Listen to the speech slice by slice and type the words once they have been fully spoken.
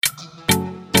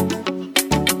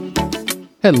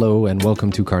Hello and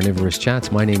welcome to Carnivorist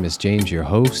Chats. My name is James, your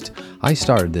host. I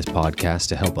started this podcast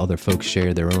to help other folks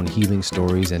share their own healing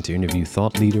stories and to interview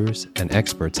thought leaders and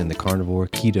experts in the carnivore,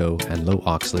 keto, and low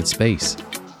oxalate space.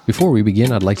 Before we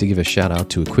begin, I'd like to give a shout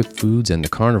out to Equip Foods and the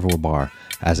Carnivore Bar.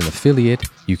 As an affiliate,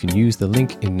 you can use the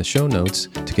link in the show notes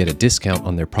to get a discount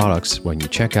on their products when you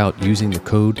check out using the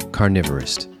code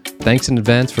Carnivorist. Thanks in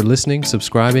advance for listening,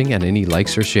 subscribing, and any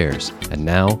likes or shares. And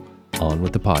now, on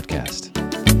with the podcast.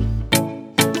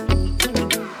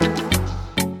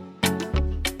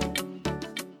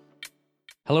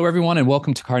 Hello, everyone, and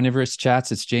welcome to Carnivorist Chats.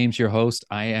 It's James, your host.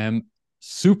 I am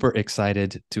super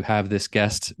excited to have this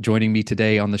guest joining me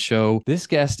today on the show. This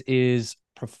guest is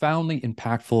profoundly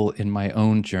impactful in my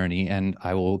own journey, and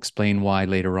I will explain why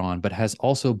later on, but has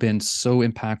also been so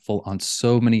impactful on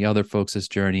so many other folks'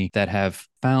 journey that have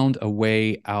found a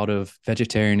way out of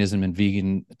vegetarianism and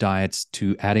vegan diets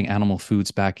to adding animal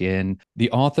foods back in. The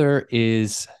author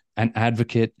is an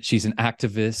advocate. She's an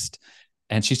activist.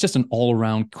 And she's just an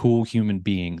all-around cool human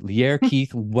being. Lierre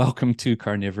Keith, welcome to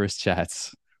Carnivorous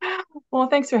Chats. Well,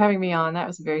 thanks for having me on. That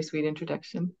was a very sweet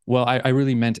introduction. Well, I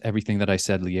really meant everything that I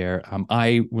said, Lierre.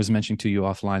 I was mentioning to you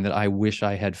offline that I wish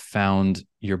I had found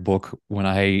your book when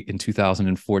I, in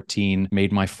 2014,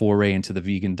 made my foray into the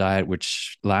vegan diet,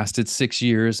 which lasted 6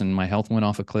 years, and my health went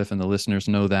off a cliff, and the listeners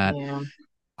know that. Yeah.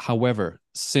 However,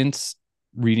 since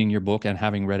reading your book and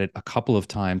having read it a couple of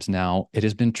times now, it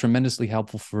has been tremendously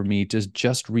helpful for me to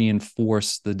just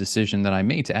reinforce the decision that I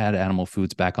made to add animal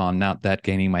foods back on. Not that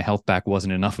gaining my health back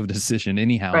wasn't enough of a decision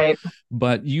anyhow, Right.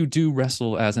 but you do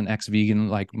wrestle as an ex-vegan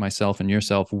like myself and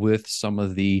yourself with some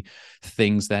of the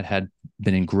things that had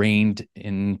been ingrained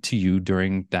into you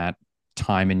during that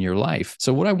time in your life.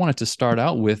 So what I wanted to start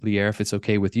out with, Lierre, if it's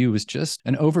okay with you, is just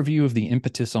an overview of the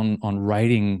impetus on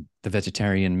writing the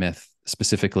vegetarian myth.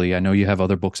 Specifically, I know you have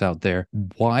other books out there.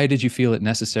 Why did you feel it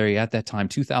necessary at that time?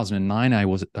 2009,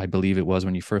 I believe it was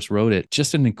when you first wrote it.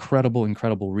 Just an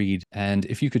incredible read. And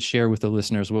if you could share with the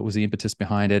listeners what was the impetus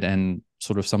behind it and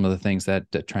sort of some of the things that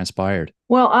transpired.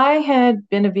 Well, I had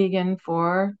been a vegan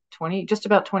for just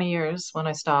about 20 years when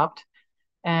I stopped.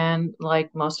 And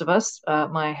like most of us,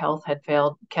 my health had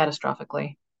failed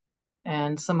catastrophically.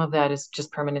 And some of that is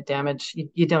just permanent damage.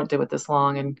 You don't do it this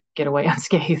long and get away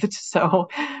unscathed.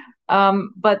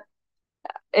 But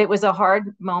it was a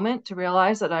hard moment to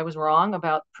realize that I was wrong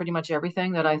about pretty much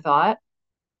everything that I thought.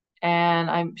 And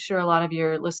I'm sure a lot of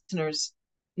your listeners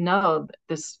know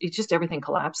this, it's just everything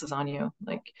collapses on you.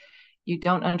 Like you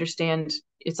don't understand.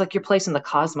 It's like your place in the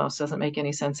cosmos doesn't make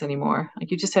any sense anymore.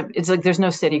 Like it's like there's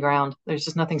no steady ground. There's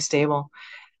just nothing stable.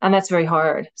 And that's very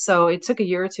hard. So it took a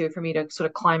year or two for me to sort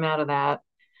of climb out of that.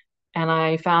 And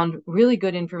I found really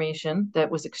good information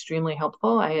that was extremely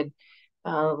helpful. I had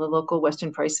the local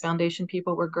Weston Price Foundation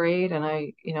people were great. And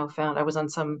I, found I was on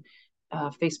some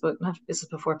Facebook, not this is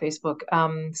before Facebook,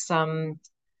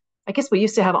 I guess we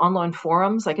used to have online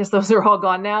forums. I guess those are all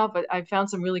gone now, but I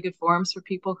found some really good forums for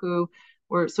people who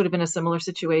were sort of in a similar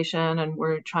situation and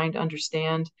were trying to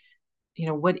understand,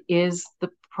 what is the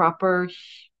proper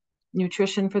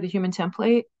nutrition for the human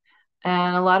template.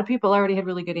 And a lot of people already had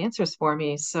really good answers for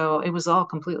me. So it was all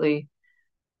completely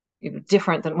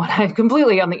different than what I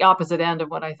completely on the opposite end of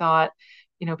what I thought,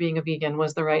 being a vegan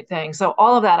was the right thing. So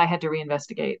all of that I had to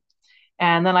reinvestigate.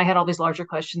 And then I had all these larger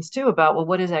questions too about, well,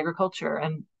 what is agriculture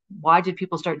and why did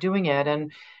people start doing it?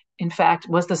 And in fact,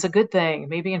 was this a good thing?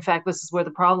 Maybe in fact, this is where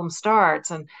the problem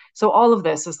starts. And so all of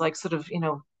this is like sort of,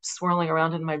 swirling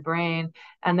around in my brain.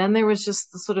 And then there was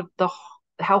just the sort of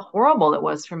how horrible it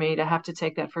was for me to have to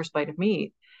take that first bite of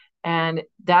meat. And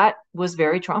that was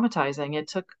very traumatizing. It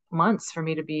took months for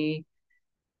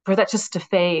that just to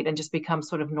fade and just become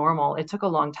sort of normal. It took a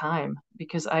long time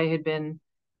because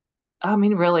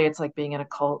really, it's like being in a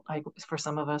cult, like for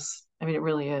some of us. I mean, it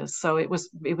really is. So it was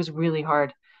really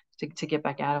hard to get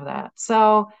back out of that.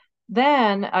 So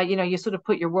then, you sort of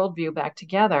put your worldview back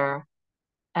together,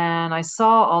 and I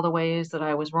saw all the ways that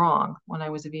I was wrong when I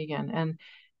was a vegan, and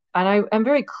I'm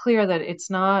very clear that it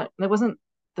wasn't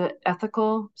the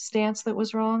ethical stance that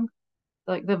was wrong.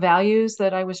 Like the values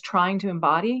that I was trying to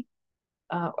embody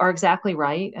are exactly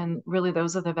right, and really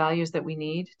those are the values that we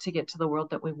need to get to the world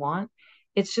that we want.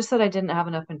 It's just that I didn't have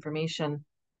enough information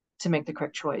to make the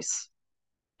correct choice.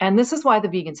 And this is why the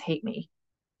vegans hate me,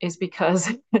 is because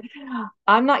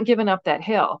I'm not giving up that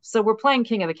hill. So we're playing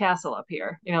king of the castle up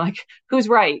here, like who's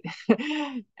right?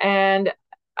 And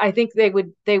I think they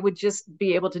would just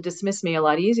be able to dismiss me a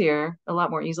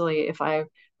lot more easily if I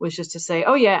was just to say,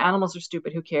 oh yeah, animals are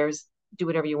stupid, who cares? Do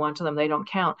whatever you want to them, they don't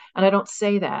count. And I don't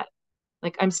say that.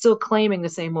 Like I'm still claiming the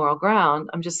same moral ground.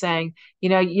 I'm just saying, you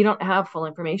don't have full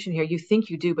information here. You think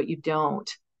you do, but you don't.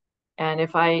 And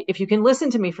if you can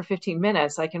listen to me for 15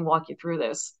 minutes, I can walk you through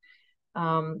this.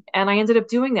 And I ended up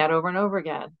doing that over and over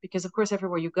again because, of course,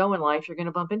 everywhere you go in life, you're going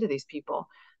to bump into these people,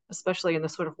 especially in the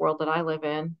sort of world that I live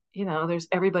in. There's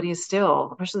everybody is still,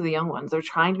 especially the young ones, they're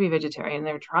trying to be vegetarian,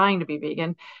 they're trying to be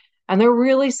vegan, and they're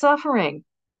really suffering.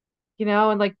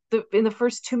 And like in the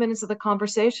first 2 minutes of the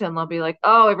conversation, they'll be like,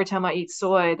 "Oh, every time I eat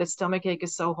soy, the stomach ache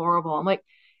is so horrible." I'm like,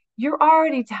 "You're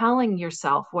already telling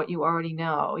yourself what you already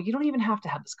know. You don't even have to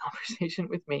have this conversation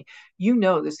with me. You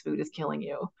know this food is killing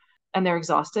you." And they're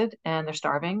exhausted and they're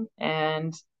starving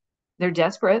and they're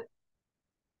desperate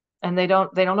and they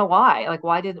don't know why. Like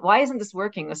why isn't this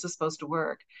working? This is supposed to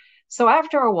work. So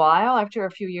after a while, after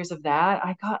a few years of that,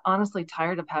 I got honestly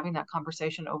tired of having that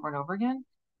conversation over and over again.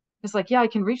 It's like, yeah, I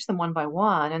can reach them one by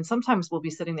one. And sometimes we'll be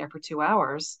sitting there for 2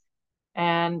 hours.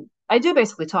 And I do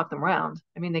basically talk them around.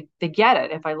 I mean, they get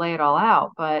it if I lay it all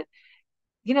out. But,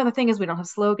 the thing is, we don't have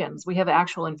slogans, we have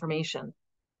actual information.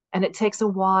 And it takes a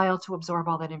while to absorb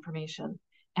all that information.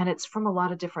 And it's from a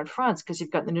lot of different fronts because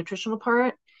you've got the nutritional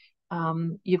part,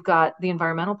 you've got the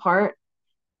environmental part,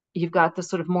 you've got the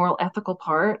sort of moral ethical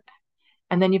part,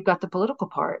 and then you've got the political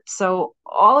part. So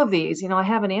all of these, I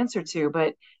have an answer to,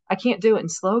 but I can't do it in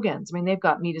slogans. I mean, they've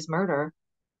got meat is murder.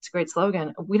 It's a great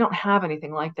slogan. We don't have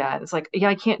anything like that. It's like, yeah,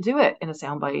 I can't do it in a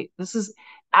soundbite. This is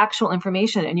actual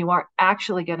information, and you are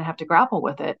actually going to have to grapple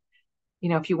with it.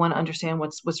 If you want to understand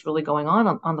what's really going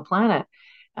on the planet.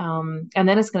 And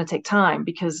then it's going to take time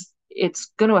because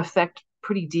it's going to affect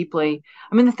pretty deeply.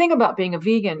 I mean, the thing about being a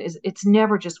vegan is it's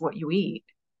never just what you eat,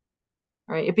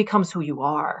 right? It becomes who you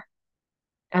are.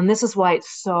 And this is why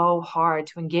it's so hard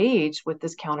to engage with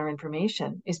this counter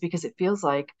information, is because it feels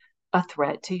like a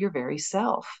threat to your very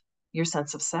self, your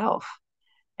sense of self.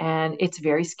 And it's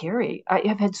very scary. I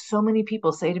have had so many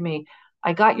people say to me,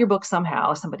 I got your book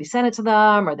somehow. Somebody sent it to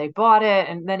them or they bought it,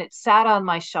 and then it sat on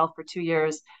my shelf for 2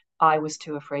 years. I was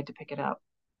too afraid to pick it up.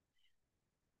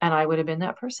 And I would have been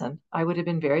that person. I would have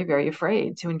been very, very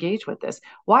afraid to engage with this.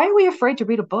 Why are we afraid to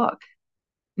read a book?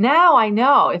 Now I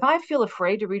know if I feel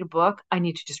afraid to read a book, I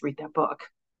need to just read that book,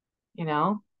 you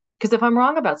know? Because if I'm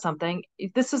wrong about something,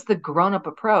 this is the grown up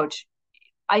approach.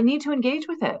 I need to engage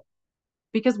with it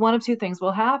because one of two things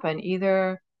will happen.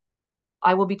 Either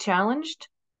I will be challenged,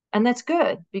 and that's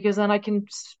good because then I can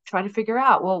try to figure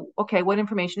out, well, okay, what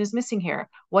information is missing here?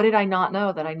 What did I not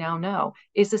know that I now know?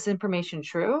 Is this information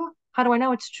true? How do I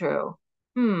know it's true?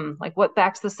 Like what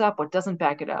backs this up? What doesn't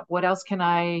back it up? What else can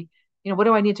what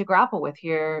do I need to grapple with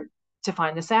here to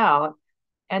find this out?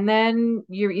 And then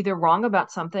you're either wrong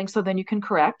about something, so then you can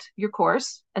correct your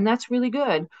course, and that's really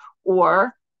good.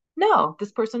 Or no,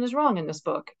 this person is wrong in this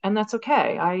book, and that's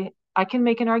okay. I can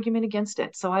make an argument against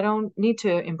it, so I don't need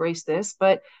to embrace this,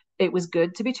 but it was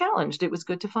good to be challenged. It was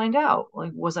good to find out,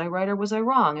 like, was I right or was I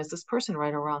wrong? Is this person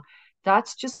right or wrong?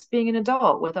 That's just being an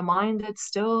adult with a mind that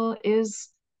still is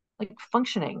like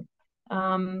functioning,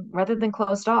 rather than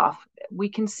closed off. We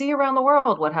can see around the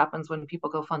world what happens when people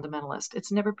go fundamentalist.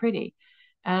 It's never pretty.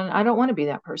 And I don't want to be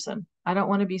that person. I don't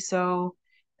want to be so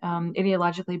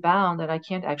ideologically bound that I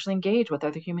can't actually engage with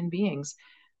other human beings.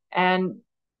 And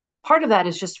part of that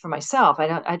is just for myself.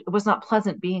 It was not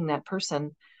pleasant being that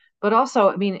person, but also,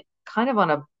 I mean, kind of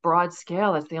on a broad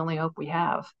scale, that's the only hope we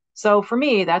have. So for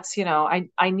me, that's,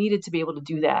 I needed to be able to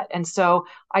do that. And so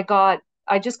it got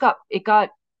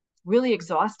really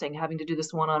exhausting having to do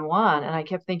this one on one. And I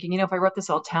kept thinking, if I wrote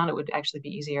this all down, it would actually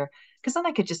be easier because then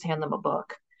I could just hand them a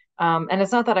book. And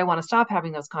it's not that I want to stop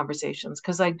having those conversations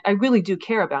because I really do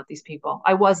care about these people.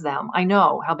 I was them. I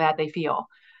know how bad they feel.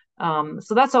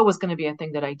 So that's always going to be a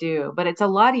thing that I do. But it's a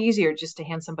lot easier just to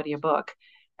hand somebody a book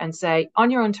and say,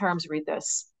 on your own terms, read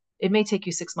this. It may take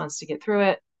you 6 months to get through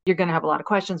it. You're going to have a lot of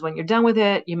questions when you're done with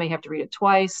it. You may have to read it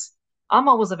twice. I'm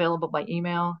always available by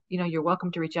email. You're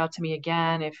welcome to reach out to me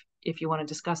again if you want to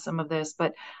discuss some of this.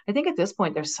 But I think at this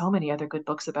point, there's so many other good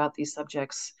books about these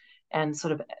subjects and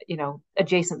sort of,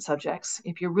 adjacent subjects.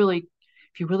 If you really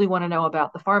want to know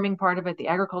about the farming part of it, the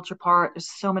agriculture part,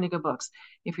 there's so many good books.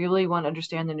 If you really want to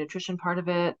understand the nutrition part of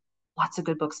it, lots of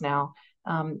good books now.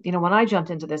 When I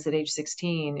jumped into this at age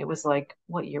 16, it was like,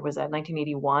 what year was that?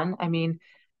 1981. I mean,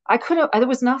 there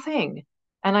was nothing.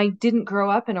 And I didn't grow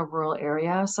up in a rural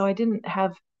area, so I didn't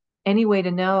have any way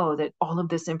to know that all of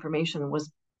this information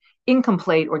was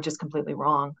incomplete or just completely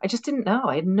wrong. I just didn't know.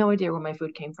 I had no idea where my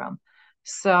food came from.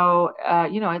 So,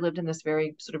 I lived in this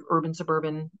very sort of urban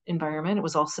suburban environment. It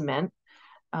was all cement,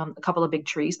 a couple of big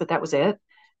trees, but that was it.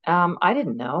 I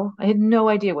didn't know. I had no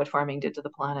idea what farming did to the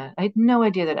planet. I had no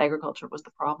idea that agriculture was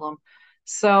the problem.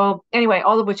 So anyway,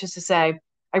 all of which is to say,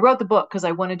 I wrote the book because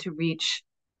I wanted to reach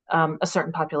a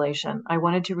certain population. I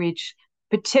wanted to reach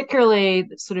particularly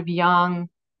sort of young,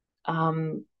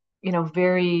 um,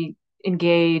 very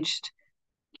engaged,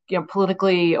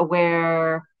 politically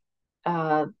aware,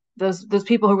 uh, those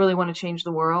people who really want to change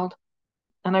the world.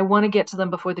 And I want to get to them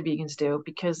before the vegans do,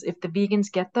 because if the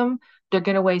vegans get them, they're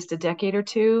going to waste a decade or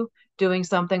two doing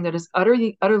something that is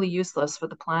utterly useless for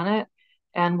the planet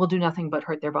and will do nothing but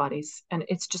hurt their bodies. And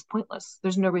it's just pointless.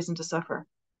 There's no reason to suffer.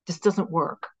 This doesn't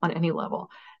work on any level.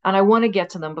 And I want to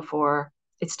get to them before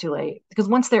it's too late, because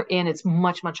once they're in, it's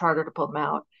much, much harder to pull them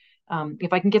out.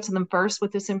 If I can get to them first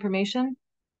with this information,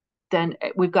 then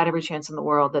we've got every chance in the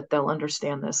world that they'll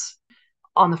understand this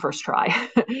on the first try.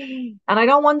 And I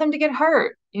don't want them to get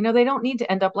hurt. They don't need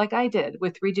to end up like I did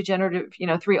with three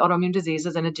autoimmune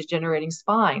diseases and a degenerating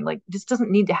spine. Like, this doesn't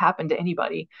need to happen to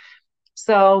anybody.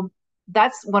 So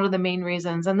that's one of the main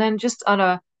reasons. And then just on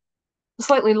a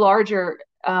slightly larger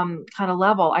kind of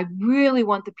level, I really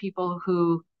want the people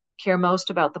who care most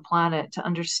about the planet to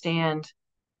understand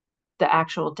the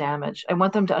actual damage. I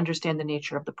want them to understand the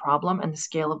nature of the problem and the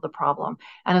scale of the problem.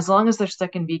 And as long as they're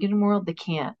stuck in vegan world, they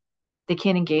can't. They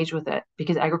can't engage with it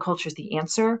because agriculture is the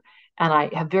answer. And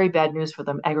I have very bad news for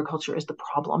them. Agriculture is the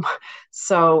problem.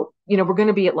 So, we're going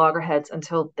to be at loggerheads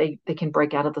until they can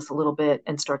break out of this a little bit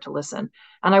and start to listen.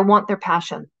 And I want their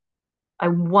passion. I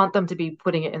want them to be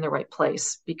putting it in the right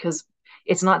place, because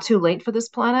it's not too late for this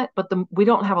planet, but we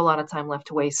don't have a lot of time left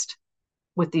to waste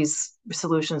with these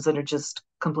solutions that are just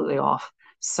completely off.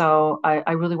 So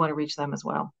I really want to reach them as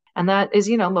well. And that is,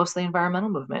 mostly environmental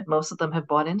movement. Most of them have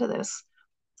bought into this.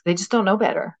 They just don't know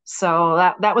better. So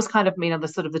that was kind of, the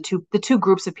sort of the two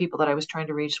groups of people that I was trying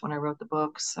to reach when I wrote the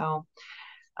book. So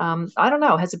I don't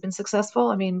know. Has it been successful?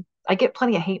 I mean, I get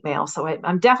plenty of hate mail, so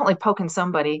I'm definitely poking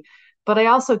somebody, but I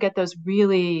also get those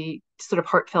really sort of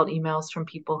heartfelt emails from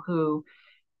people who,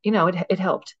 it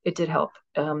helped. It did help.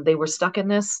 They were stuck in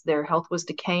this. Their health was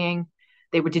decaying.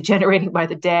 They were degenerating by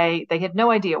the day. They had no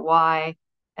idea why,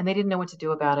 and they didn't know what to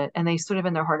do about it. And they sort of,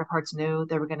 in their heart of hearts, knew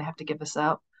they were going to have to give this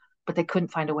up, but they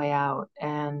couldn't find a way out.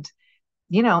 And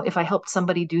if I helped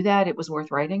somebody do that, it was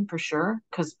worth writing for sure,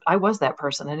 because I was that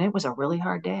person, and it was a really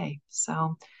hard day.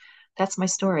 So that's my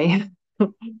story.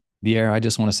 Lierre, I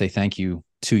just want to say thank you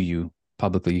to you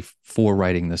publicly for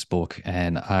writing this book.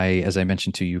 And as I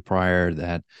mentioned to you prior,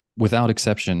 that without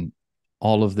exception,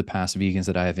 all of the past vegans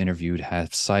that I have interviewed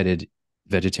have cited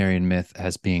vegetarian myth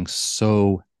as being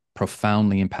so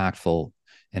profoundly impactful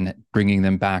and bringing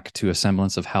them back to a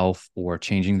semblance of health or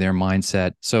changing their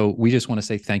mindset. So we just want to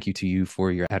say thank you to you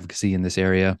for your advocacy in this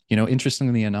area.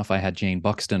 Interestingly enough, I had Jane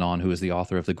Buxton on, who is the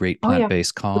author of The Great Oh yeah,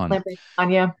 Plant-Based the Con. plant-based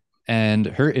Anya. And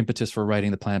her impetus for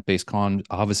writing the plant-based con,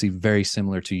 obviously very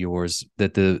similar to yours,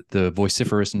 that the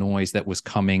vociferous noise that was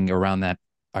coming around that,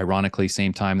 ironically,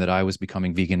 same time that I was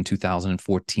becoming vegan,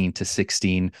 2014 to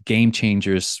 16, Game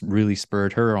Changers really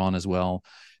spurred her on as well.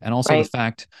 And also the Right.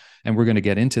 fact, and we're going to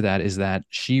get into that, is that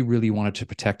she really wanted to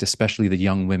protect especially the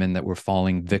young women that were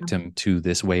falling victim to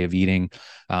this way of eating,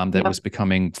 that Yep. was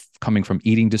coming from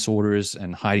eating disorders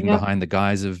and hiding Yep. behind the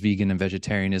guise of vegan and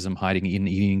vegetarianism, hiding in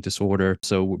eating disorder.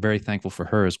 So we're very thankful for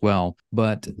her as well.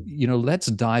 But, let's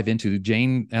dive into,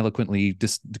 Jane eloquently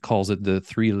just calls it the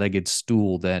three-legged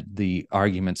stool, that the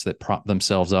arguments that prop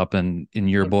themselves up. And in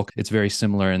your Yep. book, it's very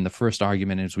similar. And the first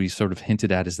argument, as we sort of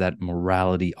hinted at, is that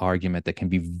morality argument that can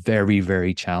be very,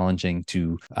 very challenging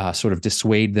to sort of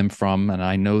dissuade them from. And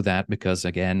I know that because,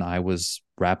 again, I was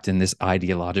wrapped in this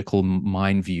ideological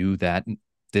mind view that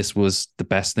this was the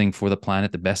best thing for the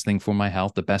planet, the best thing for my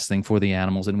health, the best thing for the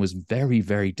animals. And it was very,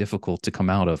 very difficult to come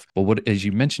out of. But what, as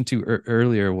you mentioned to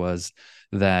earlier, was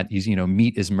that,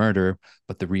 meat is murder,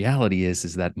 but the reality is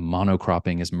that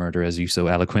monocropping is murder, as you so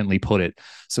eloquently put it.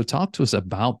 So talk to us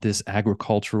about this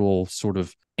agricultural sort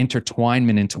of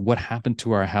intertwinement into what happened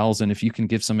to our health, and if you can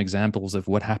give some examples of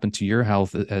what happened to your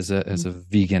health as a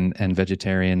vegan and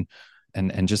vegetarian,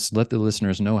 and just let the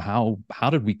listeners know how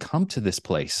did we come to this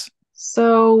place.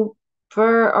 So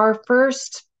for our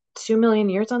first 2 million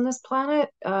years on this planet,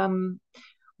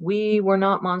 we were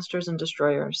not monsters and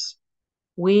destroyers.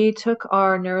 We took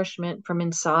our nourishment from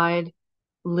inside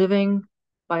living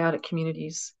biotic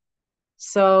communities.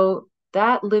 So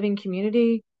that living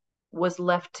community was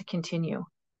left to continue.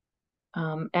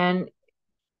 And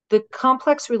the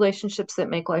complex relationships that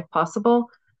make life possible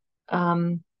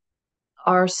um,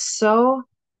 are so,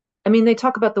 I mean, they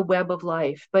talk about the web of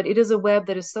life, but it is a web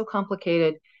that is so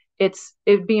complicated.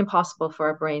 It'd be impossible for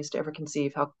our brains to ever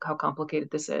conceive how complicated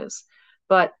this is.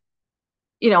 But,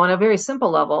 on a very simple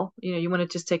level, you want to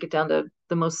just take it down to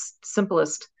the most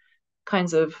simplest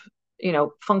kinds of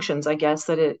functions, I guess,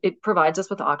 that it provides us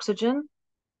with oxygen.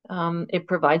 It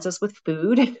provides us with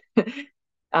food.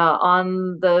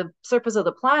 On the surface of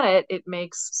the planet, it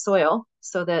makes soil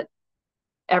so that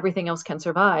everything else can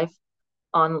survive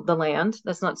on the land.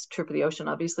 That's not true for the ocean,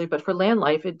 obviously, but for land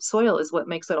life, soil is what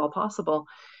makes it all possible.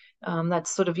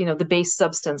 That's sort of, the base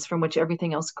substance from which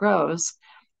everything else grows.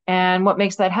 And what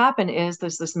makes that happen is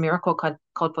there's this miracle called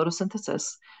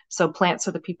photosynthesis. So plants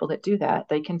are the people that do that.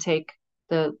 They can take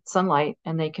the sunlight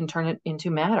and they can turn it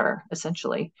into matter,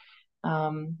 essentially.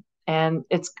 Um, and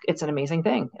it's an amazing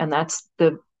thing. And that's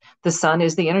the sun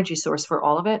is the energy source for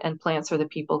all of it, and plants are the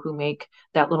people who make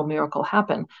that little miracle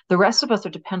happen. The rest of us are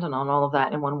dependent on all of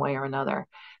that in one way or another.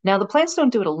 Now, the plants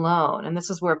don't do it alone, and this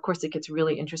is where, of course, it gets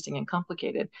really interesting and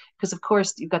complicated, because, of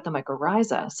course, you've got the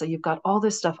mycorrhiza, so you've got all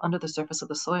this stuff under the surface of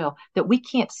the soil that we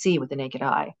can't see with the naked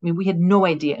eye. I mean, we had no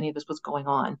idea any of this was going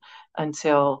on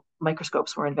until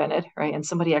microscopes were invented, right? And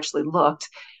somebody actually looked.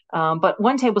 But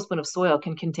 1 tablespoon of soil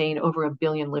can contain over 1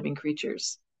 billion living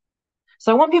creatures.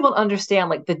 So I want people to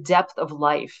understand like the depth of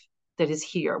life that is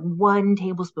here. 1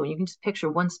 tablespoon. You can just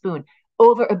picture 1 spoon.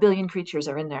 Over 1 billion creatures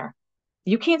are in there.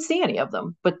 You can't see any of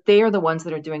them, but they are the ones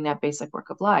that are doing that basic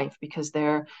work of life, because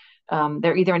they're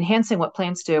either enhancing what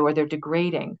plants do or they're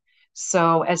degrading.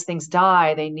 So as things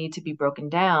die, they need to be broken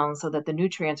down so that the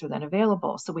nutrients are then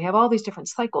available. So we have all these different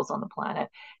cycles on the planet,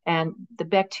 and the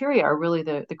bacteria are really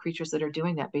the creatures that are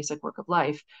doing that basic work of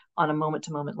life on a moment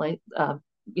to moment,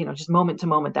 just moment to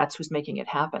moment. That's who's making it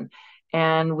happen.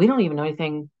 And we don't even know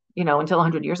anything, until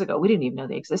 100 years ago. We didn't even know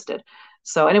they existed.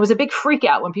 So, and it was a big freak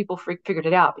out when people figured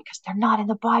it out, because they're not in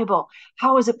the Bible.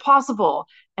 How is it possible?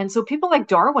 And so people like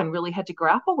Darwin really had to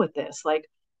grapple with this. Like,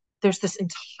 there's this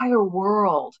entire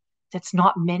world that's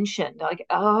not mentioned. Like,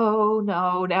 oh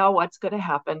no, now what's going to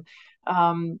happen?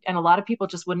 And a lot of people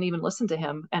just wouldn't even listen to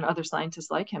him and other scientists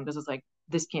like him, because it's like,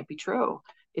 this can't be true.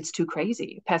 It's too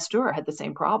crazy. Pasteur had the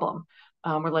same problem.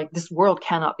 We're like, this world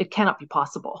cannot be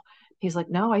possible. He's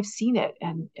like, no, I've seen it,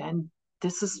 and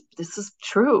this is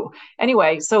true.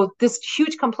 Anyway, so this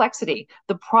huge complexity.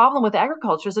 The problem with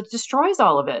agriculture is it destroys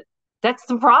all of it. That's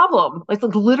the problem. It's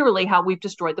like literally how we've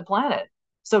destroyed the planet.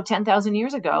 So 10,000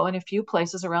 years ago, in a few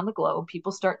places around the globe,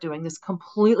 people start doing this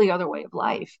completely other way of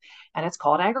life. And it's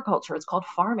called agriculture. It's called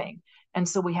farming. And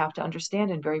so we have to understand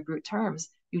in very brute terms,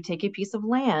 you take a piece of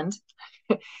land,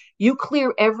 you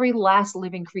clear every last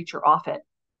living creature off it,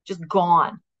 just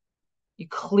gone. You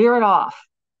clear it off,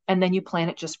 and then you plant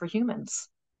it just for humans.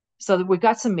 So we've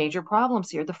got some major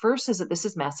problems here. The first is that this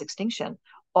is mass extinction.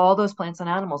 All those plants and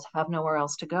animals have nowhere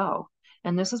else to go.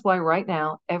 And this is why right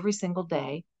now, every single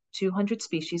day, 200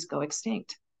 species go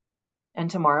extinct. And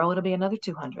tomorrow it'll be another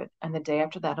 200. And the day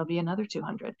after that, it'll be another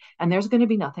 200. And there's going to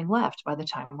be nothing left by the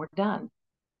time we're done.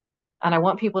 And I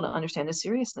want people to understand the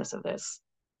seriousness of this.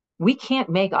 We can't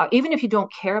make, even if you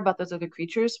don't care about those other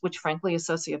creatures, which frankly is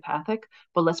sociopathic,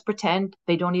 but let's pretend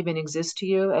they don't even exist to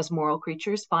you as moral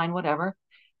creatures, fine, whatever.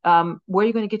 Where are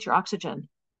you going to get your oxygen?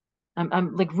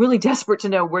 I'm like really desperate to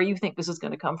know where you think this is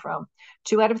going to come from.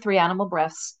 2 out of 3 animal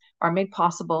breaths are made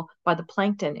possible by the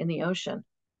plankton in the ocean.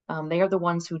 They are the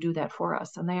ones who do that for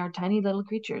us, and they are tiny little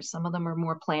creatures. Some of them are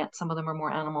more plants, some of them are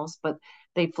more animals, but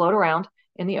they float around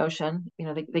in the ocean.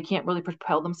 They can't really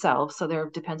propel themselves, so they're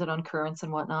dependent on currents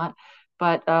and whatnot.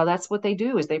 But that's what they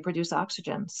do, is they produce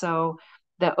oxygen. So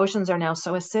the oceans are now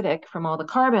so acidic from all the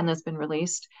carbon that's been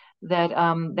released that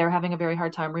they're having a very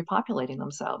hard time repopulating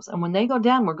themselves. And when they go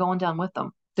down, we're going down with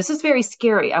them. This is very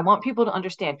scary. I want people to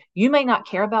understand. You may not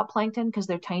care about plankton because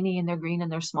they're tiny and they're green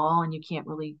and they're small and you can't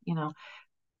really,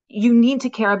 you need to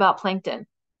care about plankton.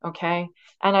 Okay.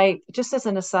 And I, just as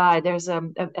an aside, there's at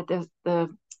the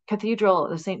cathedral,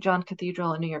 the St. John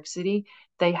Cathedral in New York City,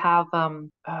 they have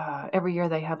every year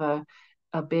they have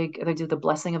they do the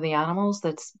blessing of the animals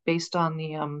that's based on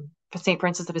the St.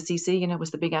 Francis of Assisi,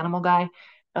 was the big animal guy.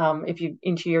 If you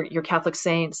into your Catholic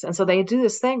saints. And so they do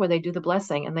this thing where they do the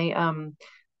blessing, and they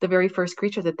the very first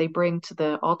creature that they bring to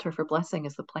the altar for blessing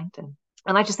is the plankton.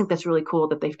 And I just think that's really cool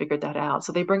that they figured that out.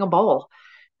 So they bring a bowl.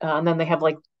 And then they have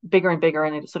like bigger and bigger,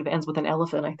 and it sort of ends with an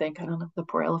elephant, I think. I don't know, the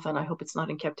poor elephant. I hope it's not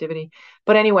in captivity.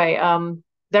 But anyway,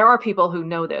 there are people who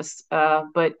know this,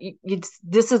 but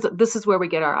this is where we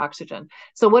get our oxygen.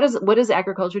 So what does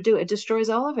agriculture do? It destroys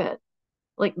all of it,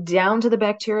 like down to the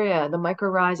bacteria, the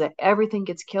mycorrhiza. Everything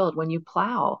gets killed when you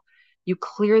plow. You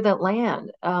clear that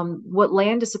land. What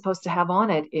land is supposed to have on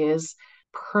it is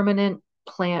permanent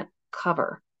plant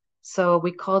cover. So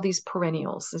we call these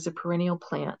perennials. These are perennial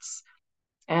plants.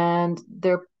 And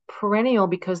they're perennial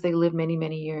because they live many,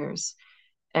 many years.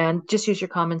 And just use your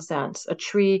common sense. A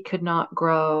tree could not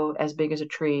grow as big as a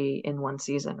tree in one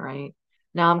season, right?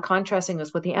 Now I'm contrasting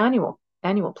this with the annual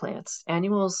plants.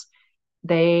 Annuals,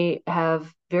 they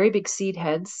have very big seed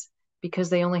heads because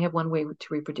they only have one way to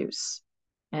reproduce,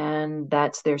 and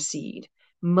that's their seed.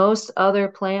 Most other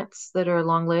plants that are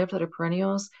long-lived, that are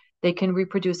perennials, they can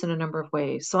reproduce in a number of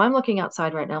ways. So I'm looking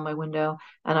outside right now my window,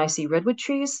 and I see redwood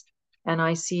trees, and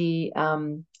I see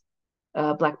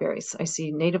blackberries. I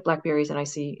see native blackberries, and I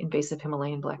see invasive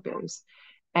Himalayan blackberries.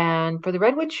 And for the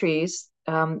redwood trees,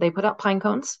 they put out pine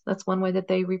cones. That's one way that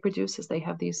they reproduce, is they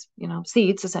have these,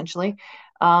 seeds essentially.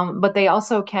 But they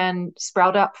also can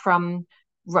sprout up from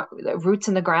roots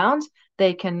in the ground.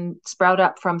 They can sprout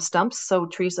up from stumps. So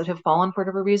trees that have fallen for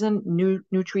whatever reason,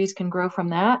 new trees can grow from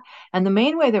that. And the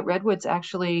main way that redwoods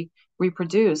actually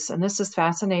reproduce, and this is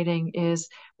fascinating, is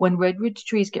when redwood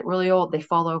trees get really old, they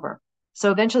fall over.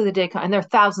 So eventually the day comes, and they're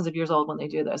thousands of years old when they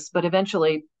do this, but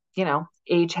eventually,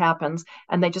 age happens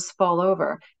and they just fall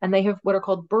over. And they have what are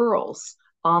called burls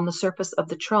on the surface of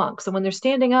the trunk. So when they're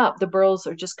standing up, the burls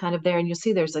are just kind of there. And you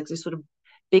see there's like these sort of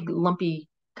big, lumpy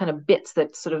kind of bits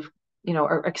that sort of,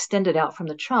 are extended out from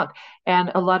the trunk.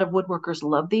 And a lot of woodworkers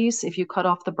love these. If you cut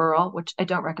off the burl, which I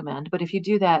don't recommend, but if you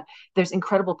do that, there's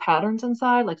incredible patterns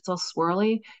inside, like it's all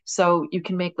swirly. So you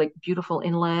can make like beautiful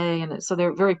inlay. And so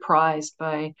they're very prized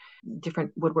by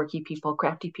different woodworky people,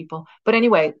 crafty people. But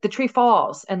anyway, the tree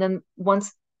falls. And then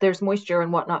once there's moisture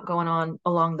and whatnot going on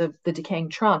along the decaying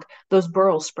trunk, those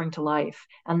burls spring to life.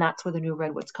 And that's where the new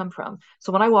redwoods come from.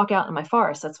 So when I walk out in my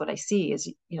forest, that's what I see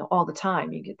is, all the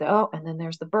time you get and then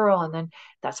there's the burl, and then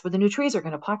that's where the new trees are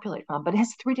going to populate from. But it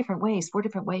has four different ways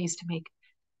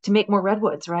to make more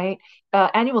redwoods, right?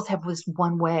 Annuals have this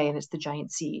one way, and it's the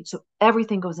giant seed. So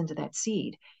everything goes into that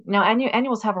seed. Now,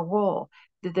 annuals have a role.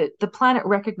 The planet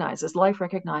recognizes, life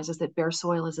recognizes that bare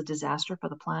soil is a disaster for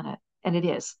the planet, and it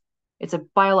is. It's a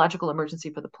biological emergency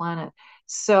for the planet.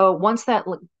 So once that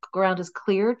ground is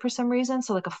cleared for some reason,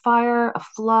 so like a fire, a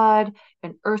flood,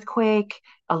 an earthquake,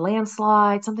 a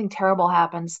landslide, something terrible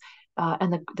happens,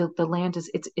 and the land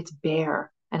it's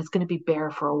bare, and it's going to be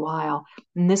bare for a while.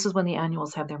 And this is when the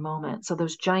annuals have their moment. So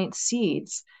those giant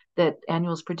seeds that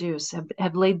annuals produce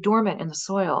have laid dormant in the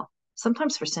soil,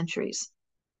 sometimes for centuries.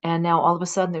 And now all of a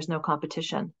sudden there's no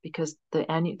competition because the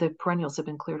perennials have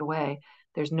been cleared away.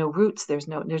 There's no roots, there's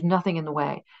nothing in the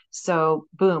way. So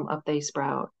boom, up they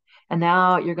sprout. And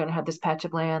now you're going to have this patch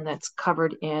of land that's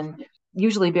covered in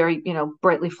usually very,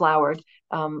 brightly flowered,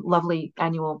 lovely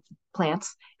annual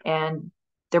plants. And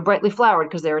they're brightly flowered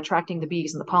because they're attracting the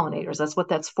bees and the pollinators. That's what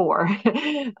that's for,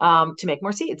 to make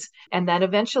more seeds. And then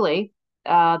eventually,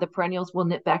 the perennials will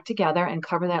knit back together and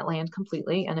cover that land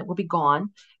completely, and it will be gone.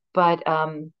 But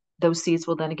those seeds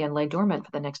will then again lay dormant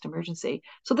for the next emergency.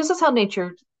 So this is how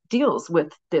nature deals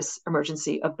with this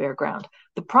emergency of bare ground.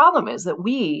 The problem is that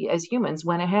we as humans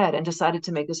went ahead and decided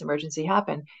to make this emergency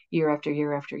happen year after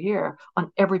year after year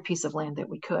on every piece of land that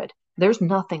we could. There's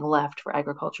nothing left for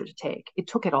agriculture to take. It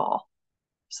took it all.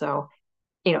 So,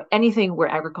 anything where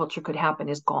agriculture could happen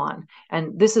is gone.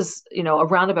 And this is, a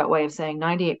roundabout way of saying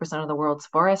 98% of the world's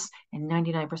forests and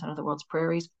 99% of the world's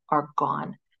prairies are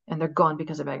gone. And they're gone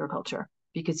because of agriculture,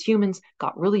 because humans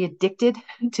got really addicted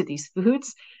to these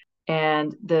foods.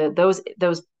 And those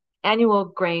annual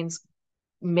grains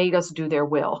made us do their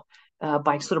will,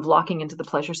 by sort of locking into the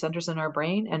pleasure centers in our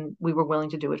brain, and we were willing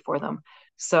to do it for them.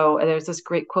 So there's this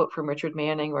great quote from Richard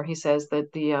Manning where he says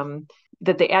that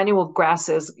the annual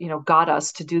grasses, got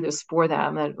us to do this for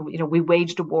them. And we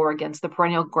waged a war against the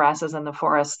perennial grasses and the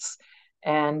forests,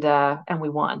 and we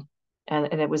won.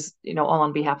 And it was, all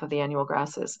on behalf of the annual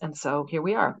grasses. And so here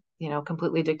we are,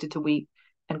 completely addicted to wheat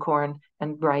and corn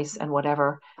and rice and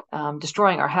whatever,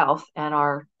 destroying our health and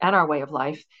our way of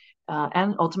life,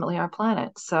 and ultimately our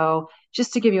planet. So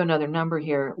just to give you another number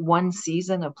here, one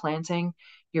season of planting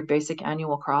your basic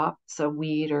annual crop, so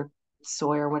wheat or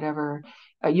soy or whatever,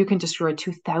 you can destroy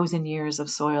 2,000 years of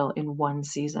soil in one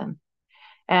season.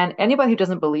 And anybody who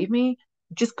doesn't believe me,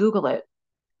 just Google it,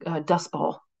 Dust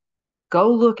Bowl.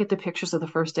 Go look at the pictures of the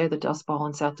first day of the Dust Bowl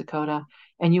in South Dakota,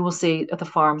 and you will see at the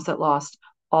farms that lost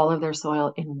all of their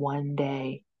soil in one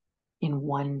day. In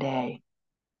one day,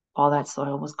 all that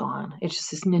soil was gone. It's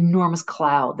just this enormous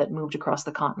cloud that moved across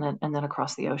the continent and then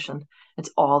across the ocean. It's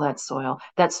all that soil.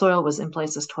 That soil was in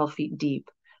places 12 feet deep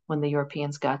when the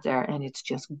Europeans got there, and it's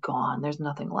just gone. There's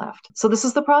nothing left. So this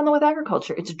is the problem with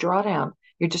agriculture. It's a drawdown.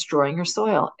 You're destroying your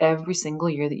soil. Every single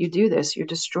year that you do this, you're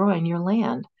destroying your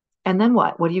land. And then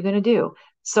what? What are you going to do?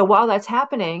 So while that's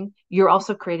happening, you're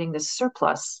also creating this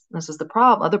surplus. This is the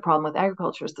problem. Other problem with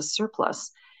agriculture is the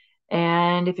surplus.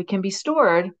 And if it can be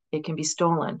stored, it can be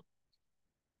stolen.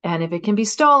 And if it can be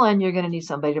stolen, you're going to need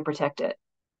somebody to protect it.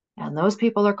 And those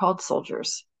people are called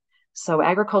soldiers. So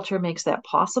agriculture makes that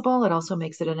possible. It also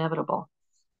makes it inevitable.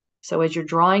 So as you're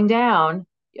drawing down,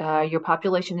 your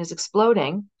population is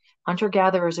exploding.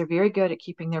 Hunter-gatherers are very good at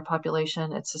keeping their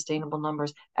population at sustainable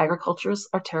numbers. Agriculturists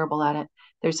are terrible at it.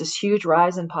 There's this huge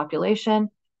rise in population.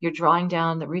 You're drawing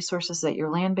down the resources that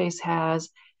your land base has,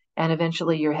 and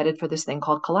eventually you're headed for this thing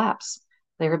called collapse.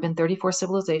 There have been 34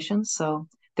 civilizations, so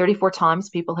 34 times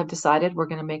people have decided we're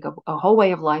going to make a whole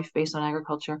way of life based on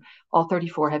agriculture. All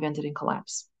 34 have ended in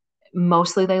collapse.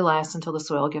 Mostly they last until the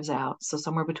soil gives out, so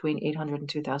somewhere between 800 and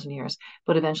 2,000 years.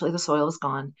 But eventually the soil is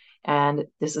gone. And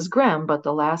this is grim, but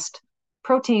the last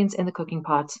proteins in the cooking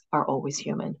pots are always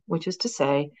human, which is to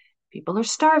say, people are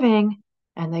starving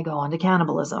and they go on to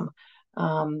cannibalism.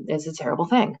 It's a terrible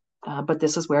thing, but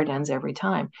this is where it ends every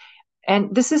time.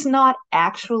 And this is not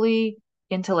actually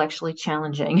intellectually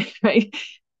challenging, right?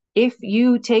 If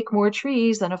you take more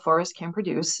trees than a forest can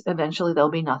produce, eventually there'll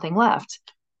be nothing left.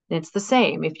 It's the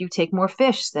same. If you take more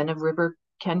fish than a river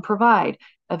can provide,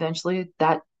 eventually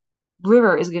that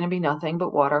river is going to be nothing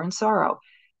but water and sorrow.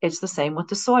 It's the same with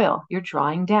the soil. You're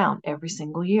drawing down every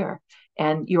single year.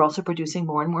 And you're also producing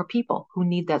more and more people who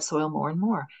need that soil more and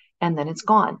more. And then it's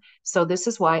gone. So this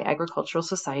is why agricultural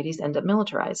societies end up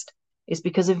militarized, is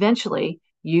because eventually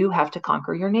you have to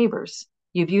conquer your neighbors.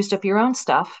 You've used up your own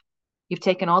stuff. You've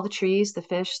taken all the trees, the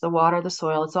fish, the water, the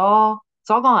soil. It's all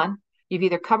gone. You've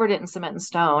either covered it in cement and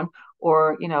stone,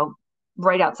 or,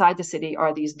 right outside the city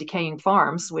are these decaying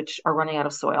farms, which are running out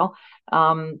of soil.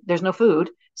 There's no food.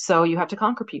 So you have to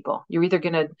conquer people. You're either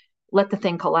going to let the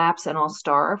thing collapse and all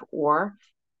starve, or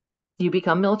you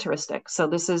become militaristic. So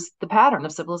this is the pattern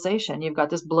of civilization. You've got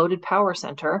this bloated power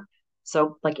center.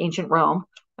 So like ancient Rome,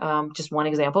 just one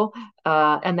example.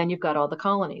 And then you've got all the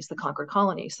colonies, the conquered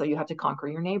colonies. So you have to conquer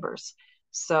your neighbors.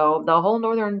 So the whole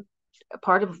northern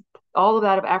part of all of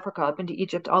that of Africa up into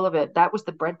Egypt, all of it, that was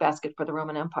the breadbasket for the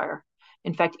Roman Empire.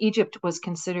 In fact, Egypt was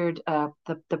considered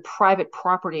the private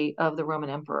property of the Roman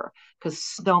emperor, because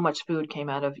so much food came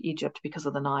out of Egypt because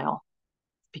of the Nile,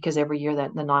 because every year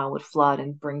that the Nile would flood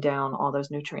and bring down all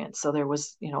those nutrients. So there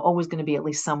was, always going to be at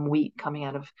least some wheat coming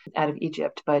out of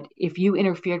Egypt. But if you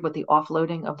interfered with the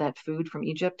offloading of that food from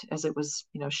Egypt as it was,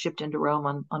 shipped into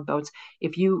Rome on boats,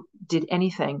 if you did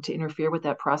anything to interfere with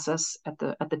that process at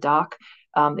the dock,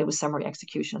 it was summary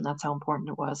execution. That's how important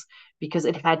it was, because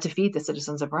it had to feed the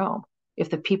citizens of Rome. If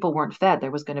the people weren't fed,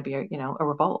 there was going to be a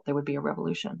revolt. There would be a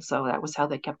revolution. So that was how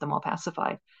they kept them all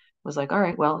pacified. Was like, all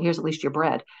right, well, here's at least your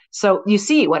bread. So you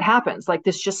see what happens. Like,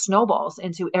 this just snowballs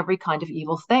into every kind of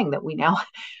evil thing that we now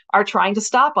are trying to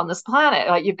stop on this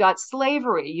planet. You've got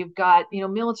slavery, you've got,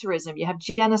 militarism, you have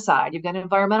genocide, you've got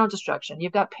environmental destruction,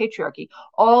 you've got patriarchy.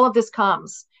 All of this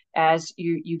comes as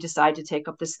you decide to take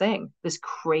up this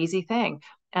crazy thing.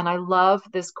 And I love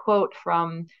this quote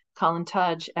from Colin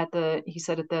Tudge he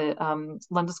said at the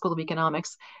London School of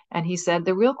Economics, and he said,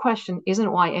 the real question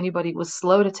isn't why anybody was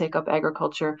slow to take up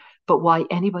agriculture, but why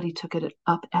anybody took it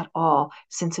up at all,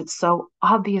 since it's so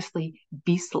obviously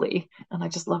beastly. And I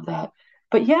just love that.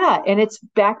 But yeah, and it's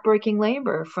backbreaking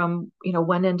labor from,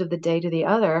 one end of the day to the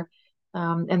other.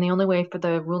 And the only way for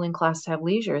the ruling class to have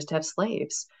leisure is to have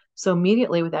slaves. So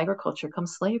immediately with agriculture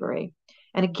comes slavery.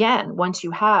 And again, once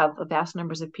you have a vast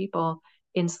numbers of people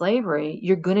in slavery,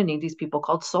 you're going to need these people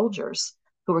called soldiers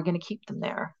who are going to keep them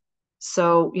there.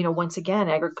 So, once again,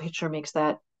 agriculture makes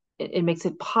it makes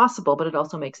it possible, but it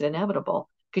also makes it inevitable,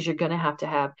 because you're going to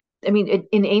have, I mean,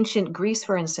 in ancient Greece,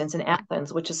 for instance, in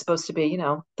Athens, which is supposed to be,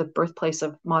 the birthplace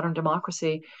of modern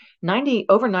democracy,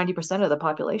 over 90% of the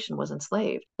population was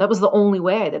enslaved. That was the only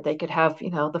way that they could have,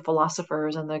 the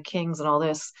philosophers and the kings and all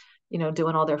this,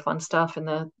 doing all their fun stuff in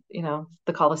the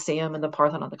Colosseum and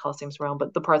the Colosseum's Rome,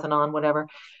 but the Parthenon, whatever.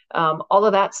 All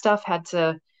of that stuff had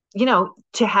to,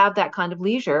 to have that kind of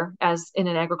leisure as in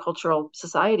an agricultural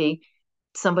society,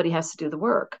 somebody has to do the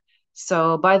work.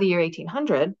 So by the year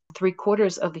 1800,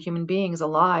 3/4 of the human beings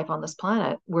alive on this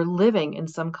planet were living in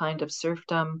some kind of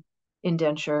serfdom,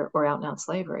 indenture, or out and out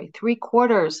slavery.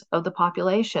 3/4 of the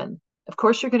population. Of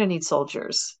course, you're going to need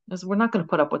soldiers, because we're not going to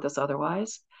put up with this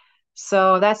otherwise.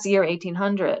 So that's the year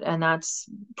 1800, and that's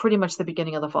pretty much the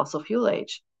beginning of the fossil fuel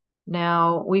age.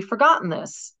 Now, we've forgotten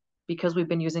this because we've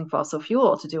been using fossil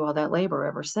fuel to do all that labor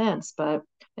ever since. But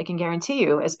I can guarantee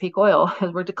you, as peak oil,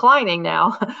 as we're declining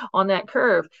now on that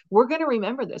curve, we're going to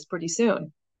remember this pretty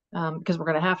soon, because we're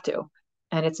going to have to.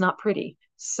 And it's not pretty.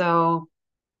 So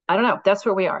I don't know. That's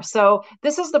where we are. So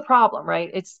this is the problem,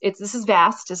 right? This is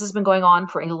vast. This has been going on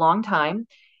for a long time.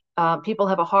 People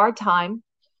have a hard time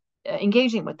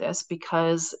engaging with this,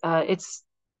 because it's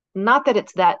not that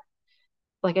it's that,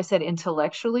 like I said,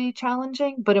 intellectually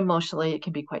challenging, but emotionally it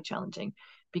can be quite challenging,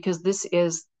 because this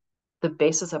is the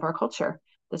basis of our culture.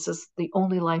 This is the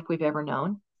only life we've ever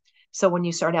known. So when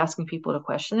you start asking people to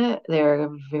question it, they're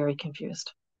very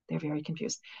confused. They're very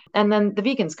confused. And then the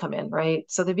vegans come in, right?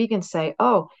 So the vegans say,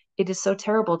 oh, it is so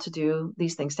terrible to do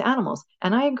these things to animals.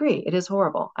 And I agree, it is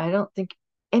horrible. I don't think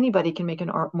anybody can make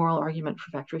an moral argument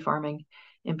for factory farming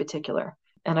in particular.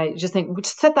 And I just think we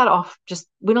just set that off. Just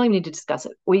we don't even need to discuss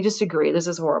it. We just agree this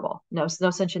is horrible. No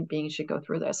sentient being should go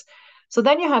through this. So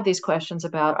then you have these questions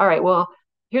about, all right, well,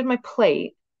 here's my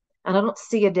plate, and I don't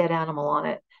see a dead animal on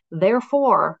it.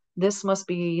 Therefore, this must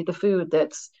be the food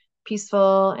that's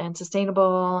peaceful and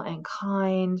sustainable and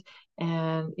kind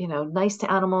and nice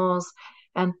to animals.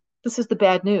 And this is the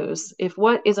bad news. If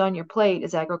what is on your plate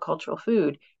is agricultural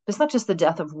food, it's not just the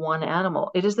death of one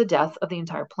animal, it is the death of the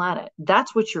entire planet.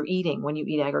 That's what you're eating when you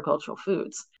eat agricultural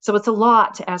foods. So it's a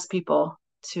lot to ask people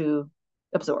to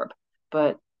absorb.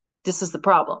 But this is the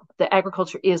problem. The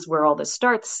agriculture is where all this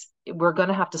starts. We're going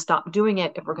to have to stop doing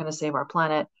it if we're going to save our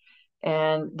planet.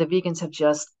 And the vegans have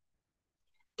just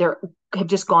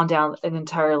gone down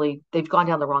they've gone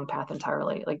down the wrong path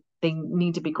entirely. Like they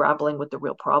need to be grappling with the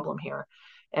real problem here.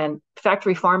 And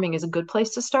factory farming is a good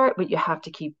place to start, but you have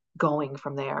to keep going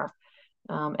from there.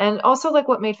 And also like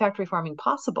what made factory farming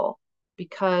possible,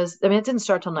 because I mean, it didn't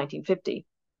start till 1950,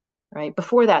 right?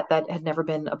 Before that, that had never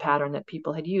been a pattern that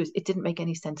people had used. It didn't make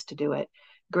any sense to do it.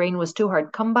 Grain was too hard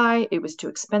to come by. It was too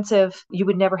expensive. You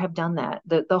would never have done that.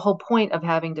 The whole point of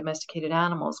having domesticated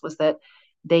animals was that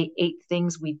they ate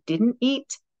things we didn't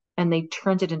eat and they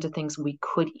turned it into things we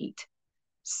could eat.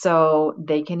 So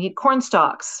they can eat corn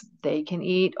stalks. They can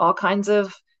eat all kinds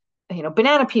of,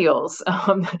 banana peels.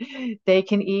 They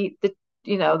can eat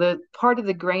the part of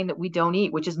the grain that we don't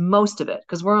eat, which is most of it,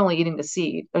 because we're only eating the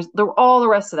seed. There's all the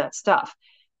rest of that stuff,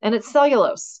 and it's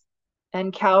cellulose.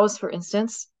 And cows, for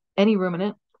instance, any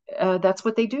ruminant, that's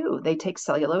what they do. They take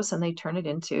cellulose and they turn it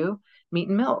into meat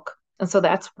and milk. And so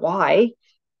that's why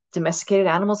domesticated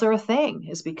animals are a thing,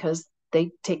 is because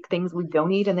they take things we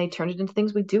don't eat and they turn it into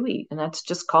things we do eat. And that's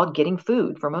just called getting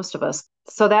food for most of us.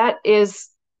 So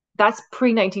that's pre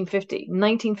 1950.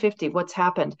 1950, what's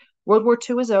happened? World War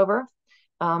II is over.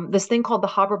 This thing called the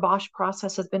Haber-Bosch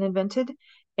process has been invented.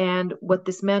 And what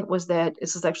this meant was that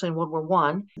this is actually in World War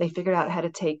One. They figured out how to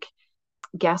take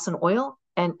gas and oil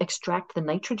and extract the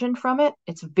nitrogen from it.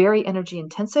 It's very energy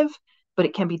intensive, but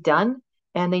it can be done.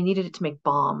 And they needed it to make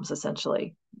bombs,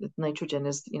 essentially. Nitrogen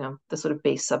is, the sort of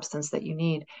base substance that you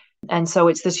need. And so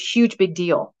it's this huge big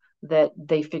deal that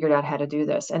they figured out how to do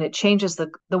this. And it changes the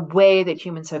way that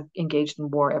humans have engaged in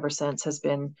war ever since has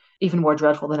been even more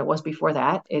dreadful than it was before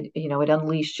that. It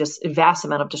unleashed just a vast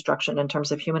amount of destruction in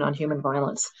terms of human on human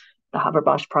violence, the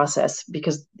Haber-Bosch process,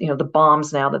 because, the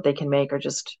bombs now that they can make are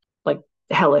just like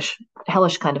hellish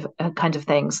kind of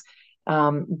things.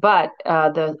 But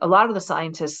a lot of the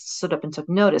scientists stood up and took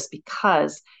notice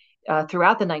because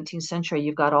throughout the 19th century,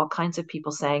 you've got all kinds of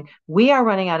people saying, we are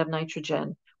running out of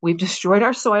nitrogen. We've destroyed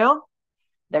our soil.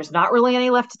 There's not really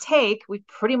any left to take. We've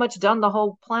pretty much done the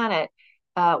whole planet.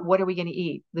 What are we going to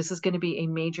eat? This is going to be a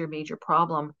major, major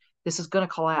problem. This is going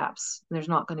to collapse. There's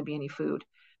not going to be any food.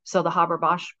 So the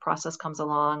Haber-Bosch process comes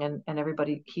along and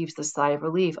everybody heaves this sigh of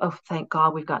relief. Oh, thank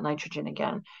God we've got nitrogen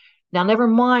again. Now, never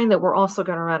mind that we're also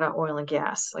going to run out of oil and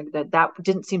gas. Like that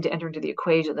didn't seem to enter into the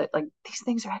equation, that like these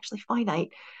things are actually finite.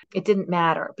 It didn't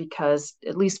matter because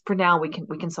at least for now we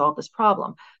can solve this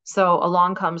problem. So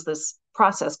along comes this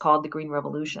process called the Green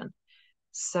Revolution.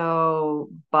 So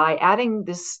by adding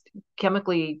this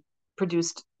chemically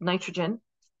produced nitrogen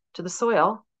to the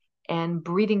soil and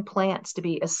breeding plants to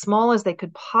be as small as they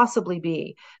could possibly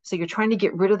be. So you're trying to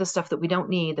get rid of the stuff that we don't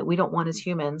need, that we don't want as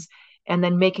humans, and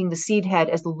then making the seed head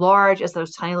as large as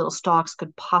those tiny little stalks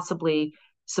could possibly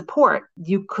support.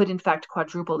 You could, in fact,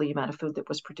 quadruple the amount of food that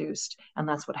was produced. And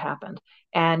that's what happened.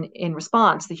 And in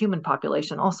response, the human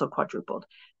population also quadrupled.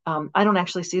 I don't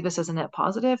actually see this as a net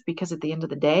positive because at the end of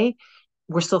the day,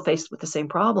 we're still faced with the same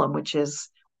problem, which is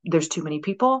there's too many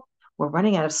people. We're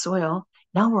running out of soil.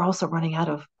 Now we're also running out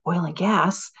of oil and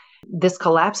gas. This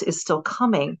collapse is still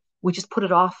coming. We just put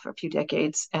it off for a few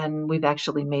decades and we've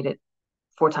actually made it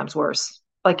 4 times worse.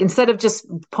 Like instead of just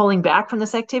pulling back from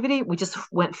this activity, we just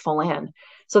went full in.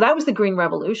 So that was the Green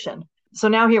Revolution. So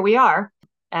now here we are.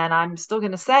 And I'm still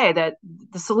going to say that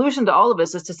the solution to all of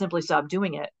this is to simply stop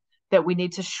doing it, that we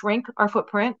need to shrink our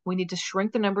footprint. We need to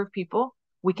shrink the number of people.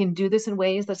 We can do this in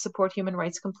ways that support human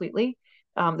rights completely.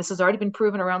 This has already been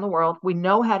proven around the world. We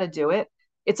know how to do it.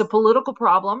 It's a political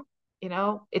problem.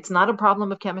 It's not a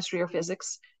problem of chemistry or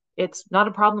physics. It's not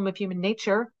a problem of human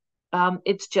nature.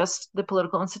 It's just the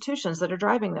political institutions that are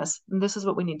driving this. And this is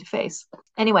what we need to face.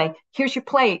 Anyway, here's your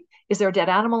plate. Is there a dead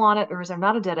animal on it or is there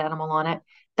not a dead animal on it?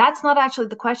 That's not actually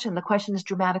the question. The question is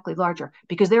dramatically larger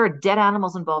because there are dead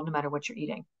animals involved no matter what you're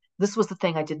eating. This was the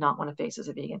thing I did not want to face as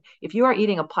a vegan. If you are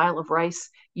eating a pile of rice,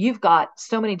 you've got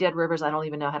so many dead rivers, I don't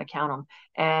even know how to count them.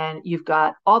 And you've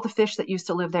got all the fish that used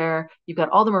to live there. You've got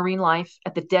all the marine life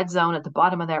at the dead zone at the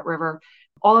bottom of that river.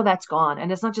 All of that's gone.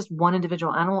 And it's not just one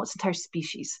individual animal, it's entire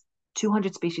species.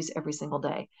 200 species every single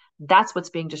day. That's what's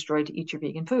being destroyed to eat your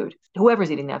vegan food.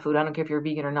 Whoever's eating that food, I don't care if you're a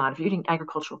vegan or not. If you're eating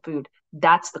agricultural food,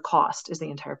 that's the cost, is the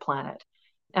entire planet.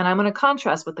 And I'm going to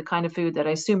contrast with the kind of food that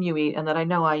I assume you eat and that I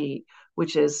know I eat,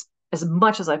 which is as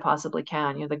much as I possibly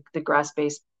can, the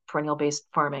grass-based, perennial-based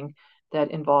farming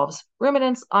that involves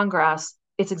ruminants on grass.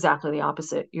 It's exactly the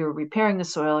opposite. You're repairing the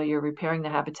soil, you're repairing the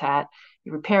habitat,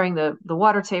 you're repairing the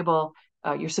water table,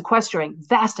 you're sequestering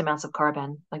vast amounts of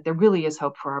carbon. Like there really is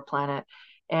hope for our planet.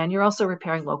 And you're also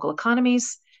repairing local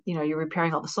economies. You're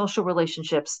repairing all the social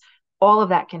relationships. All of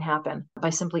that can happen by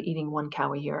simply eating one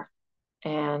cow a year.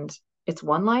 And it's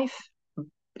one life.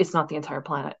 It's not the entire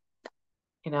planet,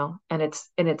 and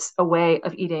it's a way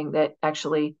of eating that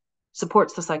actually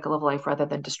supports the cycle of life rather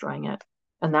than destroying it.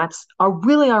 And that's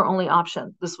really our only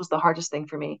option. This was the hardest thing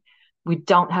for me. We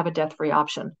don't have a death-free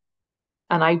option.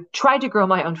 And I tried to grow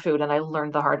my own food and I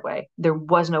learned the hard way. There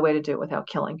was no way to do it without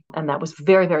killing. And that was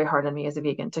very, very hard on me as a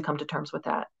vegan to come to terms with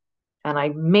that. And I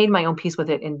made my own peace with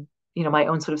it in, my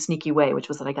own sort of sneaky way, which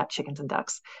was that I got chickens and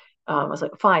ducks. I was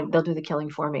like, fine, they'll do the killing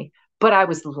for me. But I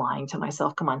was lying to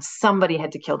myself. Come on, somebody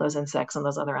had to kill those insects and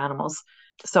those other animals.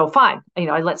 So fine,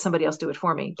 I let somebody else do it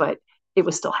for me, but it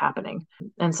was still happening.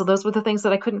 And so those were the things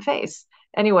that I couldn't face.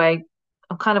 Anyway,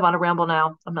 I'm kind of on a ramble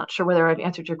now. I'm not sure whether I've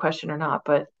answered your question or not,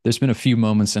 but there's been a few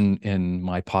moments in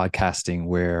my podcasting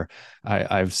where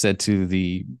I've said to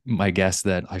my guests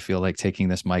that I feel like taking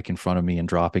this mic in front of me and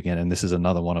dropping it, and this is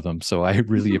another one of them. So I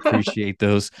really appreciate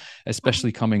those,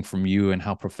 especially coming from you and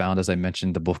how profound, as I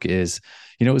mentioned, the book is.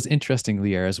 It was interesting,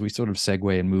 Lierre, as we sort of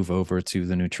segue and move over to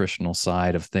the nutritional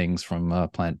side of things from a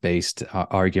plant-based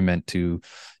argument to,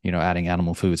 adding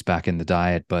animal foods back in the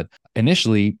diet. But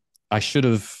initially, I should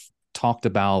have talked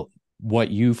about what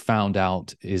you found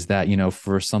out is that,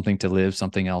 for something to live,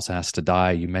 something else has to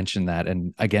die. You mentioned that.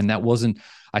 And again,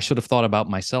 I should have thought about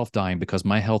myself dying because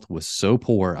my health was so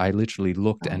poor. I literally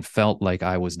looked and felt like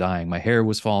I was dying. My hair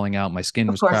was falling out. My skin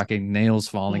of was course, nails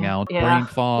falling out, yeah, brain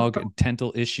fog,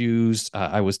 dental issues.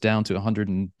 I was down to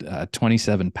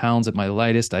 127 pounds at my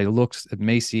lightest. I looked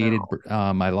emaciated.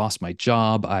 I lost my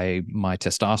job. My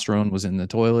testosterone was in the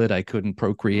toilet. I couldn't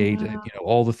procreate, yeah,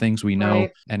 all the things we know.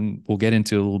 right. And we'll get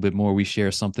into a little bit more. We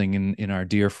share something in our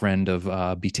dear friend of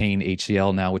betaine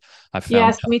HCl now, which I found.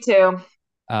 Yes, me too.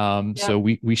 So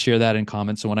Yep. we share that in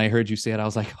common. So when I heard you say it, I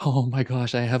was like, oh my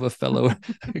gosh, I have a fellow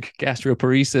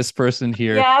gastroparesis person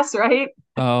here. Yes, right.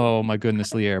 Oh my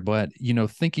goodness, Lierre. But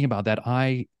thinking about that,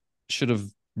 I should have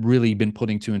really been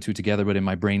putting two and two together, but in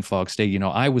my brain fog state,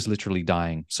 I was literally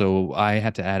dying. So I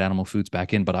had to add animal foods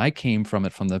back in, but I came from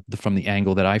it from the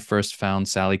angle that I first found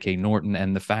Sally K. Norton,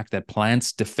 and the fact that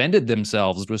plants defended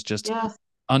themselves was just Yes,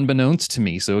 unbeknownst to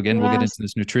me. So again, we'll get into yes,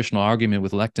 this nutritional argument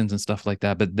with lectins and stuff like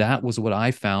that, but that was what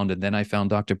I found. And then I found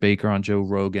Dr. Baker on Joe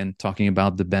Rogan talking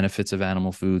about the benefits of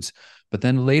animal foods. But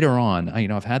then later on,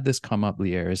 I've had this come up,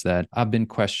 Lierre, is that I've been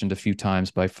questioned a few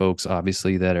times by folks,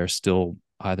 obviously, that are still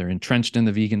either entrenched in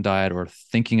the vegan diet or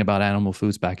thinking about animal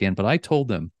foods back in. But I told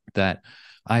them that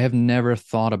I have never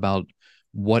thought about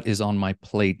what is on my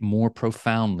plate more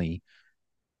profoundly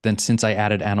than since I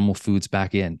added animal foods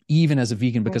back in, even as a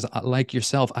vegan, right. because like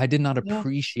yourself, I did not Yes.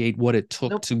 appreciate what it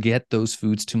took Nope. to get those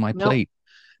foods to my Nope. plate.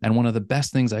 And one of the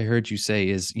best things I heard you say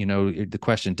is, the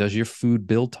question, does your food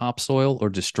build topsoil or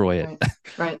destroy it? Right.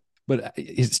 Right. But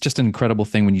it's just an incredible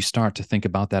thing when you start to think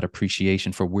about that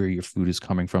appreciation for where your food is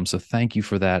coming from. So thank you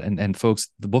for that. And folks,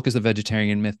 the book is The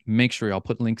Vegetarian Myth. Make sure I'll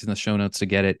put links in the show notes to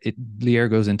get it. Lierre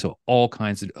goes into all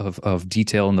kinds of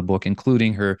detail in the book,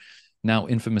 including her now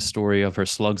infamous story of her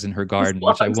slugs in her garden,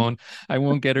 which I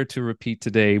won't get her to repeat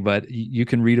today, but you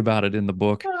can read about it in the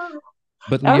book.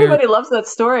 But Lierre, Everybody loves that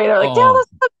story. They're like, tell oh, us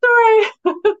that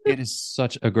story. it is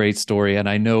such a great story. And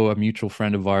I know a mutual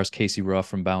friend of ours, Casey Ruff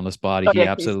from Boundless Body, Oh he yeah,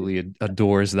 Casey. absolutely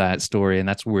adores that story. And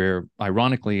that's where,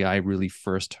 ironically, I really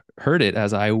first heard it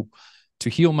to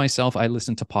heal myself, I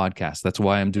listened to podcasts. That's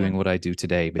why I'm Yeah, doing what I do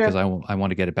today, because sure. I want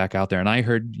to get it back out there. And I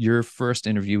heard your first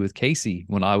interview with Casey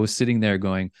when I was sitting there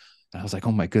going, I was like,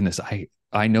 oh my goodness,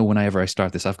 I know whenever I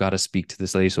start this, I've got to speak to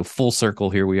this lady. So full circle,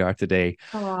 here we are today.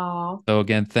 Oh, So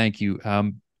again, thank you.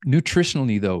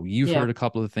 Nutritionally, though, you've Yeah, heard a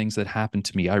couple of things that happened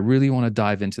to me. I really want to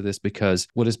dive into this because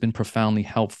what has been profoundly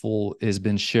helpful has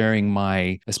been sharing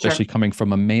my, sure. especially coming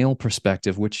from a male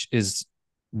perspective, which is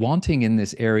wanting in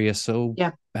this area so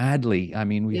Yeah, badly. I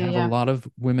mean, we yeah, have a yeah. lot of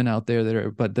women out there that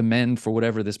are, but the men, for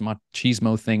whatever this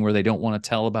machismo thing where they don't want to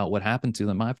tell about what happened to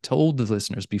them. I've told the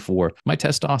listeners before, my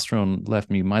testosterone left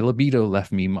me, my libido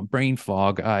left me, my brain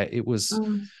fog. It was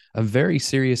Mm, a very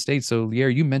serious state. So, Lierre,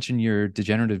 you mentioned your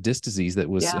degenerative disc disease that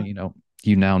was, yeah.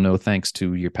 you now know thanks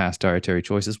to your past dietary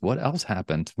choices. What else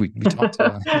happened? We talked,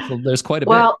 there's quite a bit.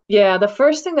 Well, yeah, the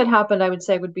first thing that happened, I would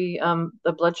say, would be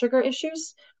the blood sugar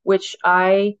issues, which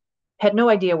I had no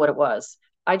idea what it was.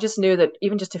 I just knew that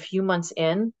even just a few months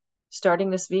in, starting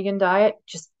this vegan diet,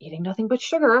 just eating nothing but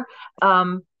sugar,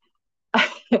 um,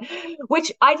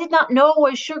 which I did not know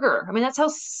was sugar. I mean, that's how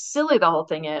silly the whole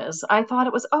thing is. I thought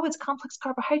it was, oh, it's complex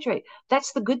carbohydrate.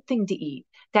 That's the good thing to eat.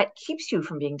 That keeps you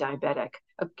from being diabetic.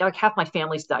 Like half my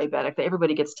family's diabetic.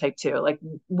 Everybody gets type 2. Like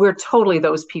we're totally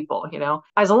those people, you know.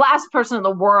 I was the last person in the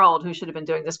world who should have been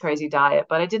doing this crazy diet,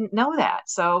 but I didn't know that.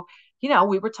 So,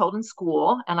 we were told in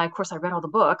school, and of course I read all the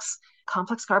books,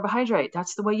 complex carbohydrate.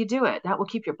 That's the way you do it. That will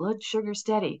keep your blood sugar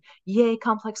steady. Yay,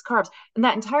 complex carbs. And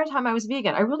that entire time I was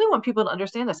vegan, I really want people to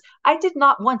understand this. I did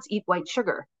not once eat white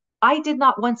sugar. I did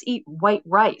not once eat white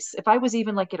rice. If I was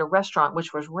even like at a restaurant,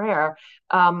 which was rare,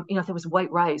 if there was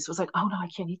white rice, it was like, oh no, I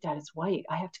can't eat that. It's white.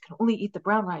 I have to can only eat the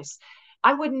brown rice.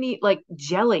 I wouldn't eat like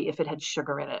jelly if it had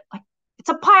sugar in it. Like it's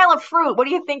a pile of fruit. What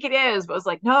do you think it is? But it was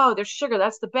like, no, there's sugar.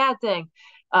 That's the bad thing.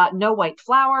 No white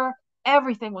flour.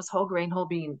 Everything was whole grain, whole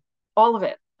bean, all of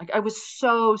it. Like I was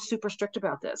so super strict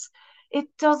about this. It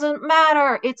doesn't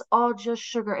matter. It's all just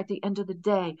sugar at the end of the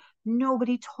day.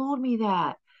 Nobody told me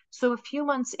that. So a few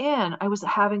months in, I was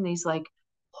having these like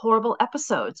horrible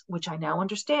episodes, which I now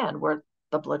understand were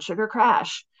the blood sugar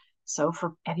crash. So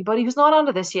for anybody who's not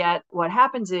onto this yet, what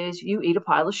happens is you eat a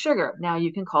pile of sugar. Now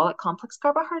you can call it complex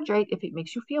carbohydrate if it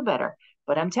makes you feel better.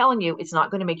 But I'm telling you, it's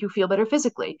not going to make you feel better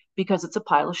physically because it's a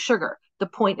pile of sugar. The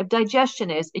point of digestion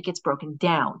is it gets broken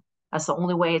down. That's the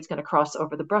only way it's going to cross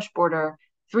over the brush border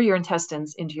through your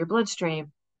intestines into your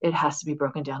bloodstream. It has to be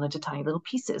broken down into tiny little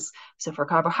pieces. So for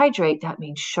carbohydrate, that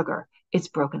means sugar. It's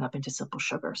broken up into simple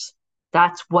sugars.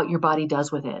 That's what your body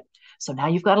does with it. So now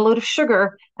you've got a load of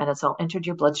sugar and it's all entered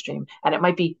your bloodstream. And it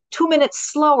might be 2 minutes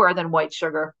slower than white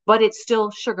sugar, but it's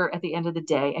still sugar at the end of the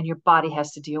day, and your body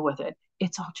has to deal with it.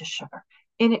 It's all just sugar.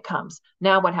 In it comes.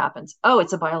 Now what happens? Oh,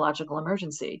 it's a biological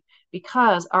emergency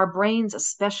because our brains,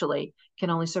 especially,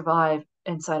 can only survive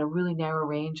inside a really narrow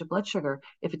range of blood sugar.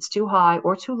 If it's too high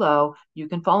or too low, you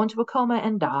can fall into a coma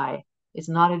and die. It's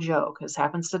not a joke. This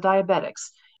happens to diabetics.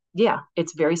 Yeah,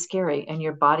 it's very scary. And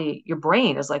your body, your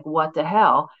brain is like, what the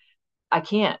hell? I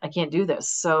can't do this.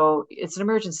 So it's an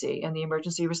emergency. And the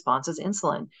emergency response is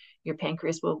insulin. Your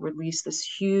pancreas will release this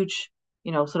huge,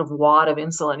 sort of wad of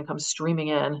insulin comes streaming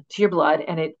in to your blood,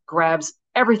 and it grabs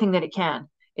everything that it can.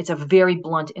 It's a very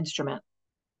blunt instrument.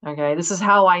 Okay, this is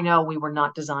how I know we were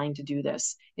not designed to do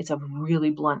this. It's a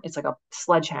really blunt, it's like a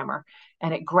sledgehammer,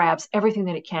 and it grabs everything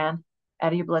that it can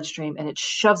out of your bloodstream and it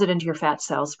shoves it into your fat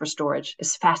cells for storage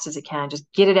as fast as it can.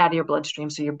 Just get it out of your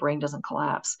bloodstream so your brain doesn't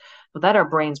collapse. Without our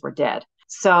brains, we're dead.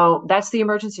 So that's the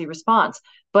emergency response.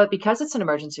 But because it's an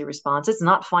emergency response, it's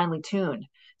not finely tuned.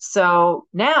 So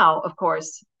now, of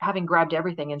course, having grabbed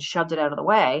everything and shoved it out of the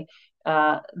way,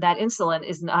 that insulin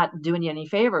is not doing you any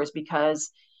favors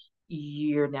because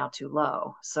you're now too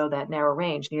low. So that narrow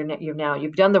range,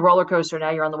 you've done the roller coaster. Now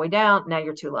you're on the way down. Now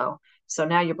you're too low. So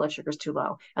now your blood sugar is too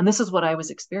low. And this is what I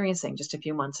was experiencing just a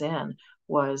few months in,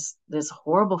 was this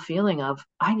horrible feeling of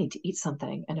I need to eat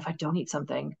something. And if I don't eat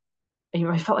something,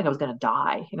 I felt like I was going to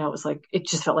die. It was like, it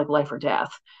just felt like life or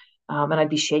death. And I'd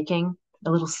be shaking,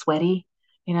 a little sweaty,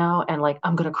 and like,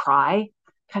 I'm going to cry,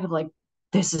 kind of like,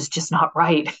 this is just not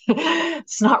right.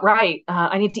 It's not right.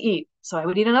 I need to eat. So I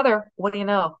would eat another, what do you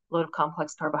know, load of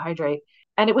complex carbohydrate.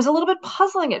 And it was a little bit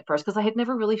puzzling at first because I had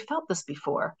never really felt this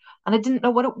before and I didn't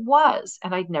know what it was.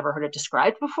 And I'd never heard it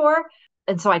described before.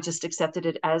 And so I just accepted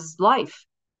it as life.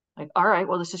 Like, all right,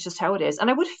 well, this is just how it is. And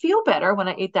I would feel better when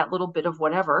I ate that little bit of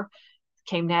whatever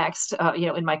came next,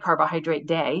 in my carbohydrate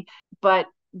day. But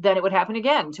then it would happen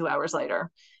again 2 hours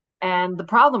later. And the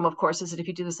problem, of course, is that if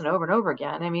you do this over and over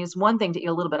again, I mean, it's one thing to eat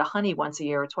a little bit of honey once a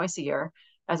year or twice a year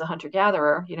as a hunter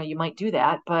gatherer, you might do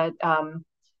that. But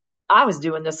I was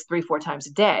doing this 3, 4 times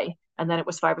a day. And then it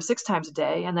was 5 or 6 times a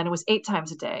day. And then it was 8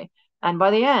 times a day. And by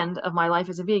the end of my life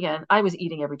as a vegan, I was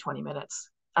eating every 20 minutes.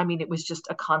 I mean, it was just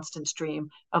a constant stream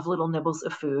of little nibbles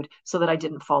of food so that I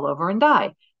didn't fall over and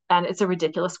die. And it's a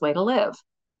ridiculous way to live.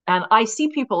 And I see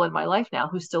people in my life now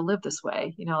who still live this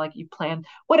way. Like you plan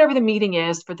whatever the meeting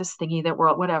is for this thingy that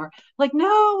we're whatever. Like,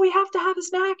 no, we have to have a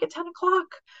snack at 10 o'clock.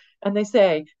 And they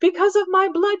say, because of my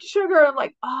blood sugar. I'm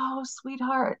like, oh,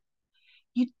 sweetheart,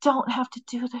 you don't have to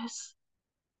do this.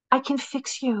 I can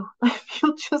fix you if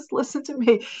you'll just listen to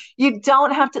me. You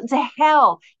don't have to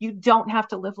hell. You don't have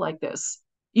to live like this.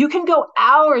 You can go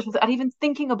hours without even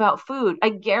thinking about food. I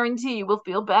guarantee you will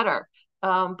feel better.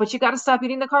 But you got to stop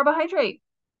eating the carbohydrate.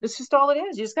 It's just all it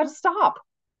is. You just got to stop.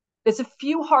 There's a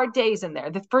few hard days in there.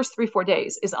 The first 3, 4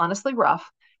 days is honestly rough,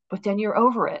 but then you're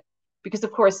over it. Because,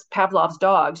 of course, Pavlov's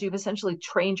dogs, you've essentially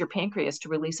trained your pancreas to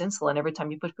release insulin every time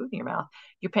you put food in your mouth.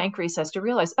 Your pancreas has to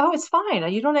realize, oh, it's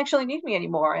fine. You don't actually need me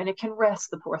anymore. And it can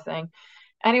rest, the poor thing.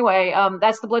 Anyway,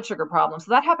 that's the blood sugar problem.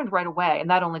 So that happened right away, and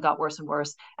that only got worse and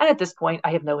worse. And at this point,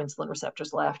 I have no insulin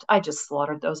receptors left. I just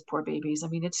slaughtered those poor babies. I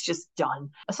mean, it's just done.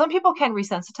 Some people can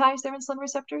resensitize their insulin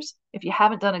receptors. If you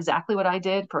haven't done exactly what I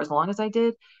did for as long as I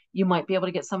did, you might be able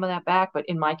to get some of that back. But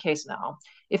in my case, no.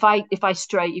 If I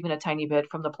stray even a tiny bit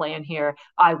from the plan here,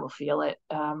 I will feel it.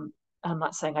 I'm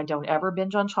not saying I don't ever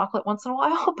binge on chocolate once in a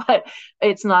while, but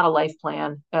it's not a life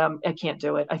plan. I can't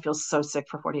do it. I feel so sick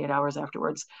for 48 hours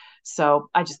afterwards. So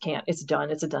I just can't. It's done.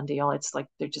 It's a done deal. It's like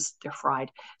they're fried.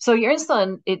 So your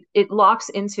insulin, it locks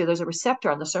into, there's a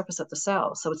receptor on the surface of the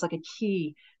cell. So it's like a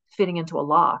key fitting into a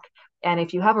lock. And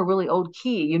if you have a really old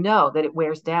key, you know that it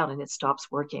wears down and it stops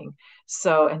working.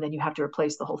 So, and then you have to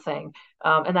replace the whole thing.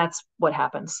 And that's what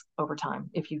happens over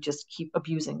time if you just keep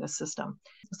abusing the system.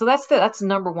 So that's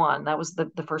number one. That was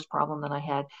the first problem that I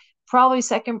had. Probably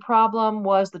second problem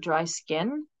was the dry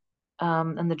skin,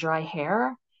 and the dry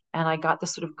hair. And I got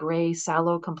this sort of gray,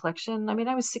 sallow complexion. I mean,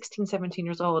 I was 16, 17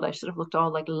 years old. I should have looked all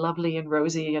like lovely and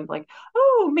rosy and like,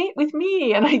 oh, mate with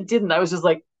me. And I didn't. I was just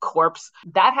like corpse.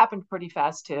 That happened pretty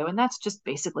fast too. And that's just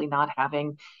basically not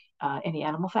having any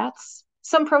animal fats.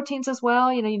 Some proteins as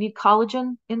well. You need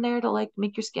collagen in there to like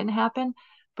make your skin happen.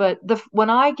 But when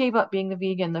I gave up being the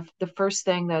vegan, the first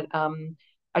thing that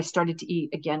I started to eat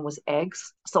again was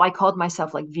eggs. So I called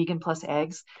myself like vegan plus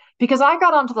eggs because I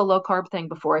got onto the low carb thing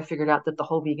before I figured out that the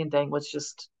whole vegan thing was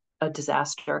just a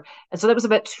disaster. And so that was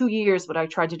about 2 years when I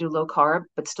tried to do low carb,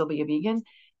 but still be a vegan.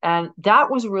 And that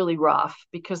was really rough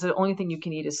because the only thing you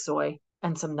can eat is soy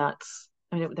and some nuts.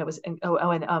 I mean, that was, and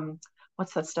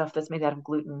what's that stuff that's made out of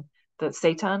gluten? The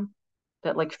seitan,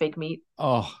 that like fake meat.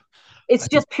 Oh, It's I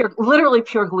think just pure, literally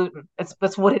pure gluten.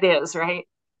 That's what it is, right?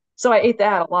 So I ate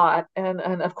that a lot, and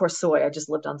of course soy. I just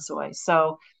lived on soy.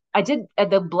 So I did.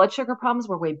 The blood sugar problems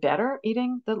were way better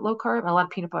eating the low carb and a lot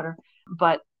of peanut butter,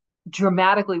 but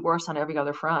dramatically worse on every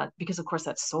other front because of course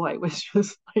that soy was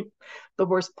just like the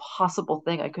worst possible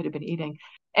thing I could have been eating.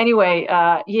 Anyway,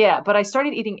 yeah, but I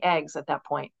started eating eggs at that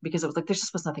point because it was like there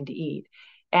just was nothing to eat.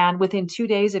 And within 2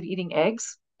 days of eating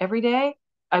eggs every day,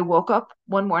 I woke up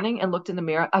one morning and looked in the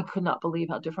mirror. I could not believe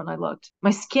how different I looked.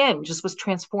 My skin just was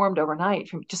transformed overnight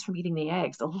from eating the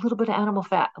eggs, a little bit of animal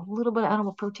fat, a little bit of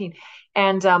animal protein.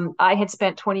 And I had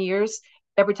spent 20 years,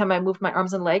 every time I moved my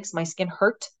arms and legs, my skin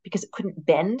hurt because it couldn't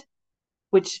bend,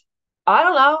 which I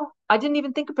don't know. I didn't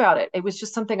even think about it. It was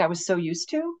just something I was so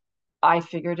used to. I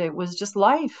figured it was just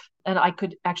life. And I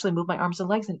could actually move my arms and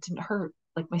legs and it didn't hurt.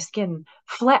 Like my skin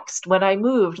flexed when I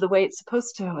moved the way it's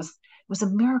supposed to. It was a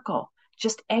miracle.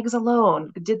 Just eggs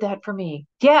alone did that for me.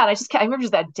 Yeah, and I remember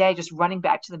just that day just running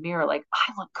back to the mirror, like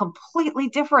I look completely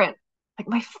different. Like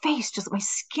my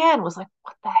skin was like,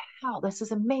 what the hell? This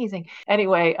is amazing.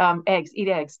 Anyway, eggs, eat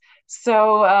eggs.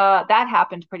 So that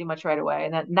happened pretty much right away,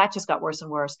 and that just got worse and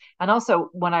worse. And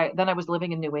also I was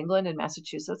living in New England in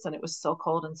Massachusetts, and it was so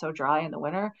cold and so dry in the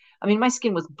winter. I mean, my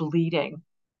skin was bleeding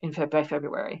by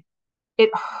February.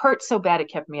 It hurt so bad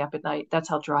it kept me up at night. That's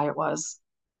how dry it was.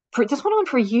 This went on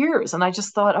for years, and I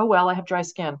just thought, oh well, I have dry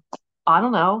skin. I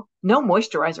don't know. No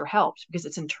moisturizer helped because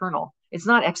it's internal. It's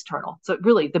not external. So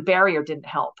really, the barrier didn't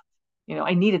help.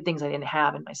 I needed things I didn't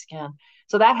have in my skin.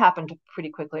 So that happened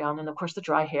pretty quickly on. And of course, the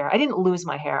dry hair. I didn't lose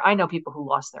my hair. I know people who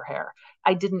lost their hair.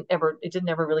 It didn't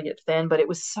ever really get thin, but it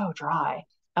was so dry.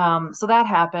 So that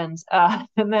happened.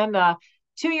 And then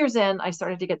 2 years in, I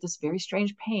started to get this very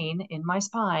strange pain in my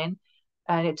spine.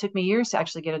 And it took me years to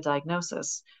actually get a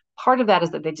diagnosis. Part of that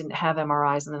is that they didn't have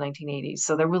MRIs in the 1980s,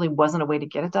 so there really wasn't a way to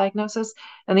get a diagnosis.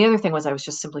 And the other thing was I was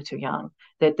just simply too young.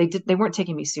 That they weren't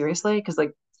taking me seriously because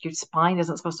like your spine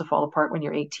isn't supposed to fall apart when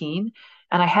you're 18,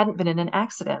 and I hadn't been in an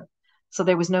accident, so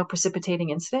there was no precipitating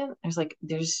incident. I was like,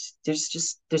 there's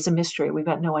a mystery. We've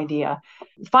got no idea.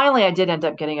 Finally, I did end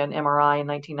up getting an MRI in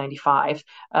 1995,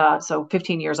 so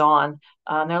 15 years on.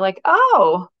 And they're like,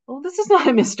 oh, well, this is not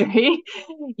a mystery.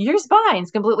 Your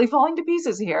spine's completely falling to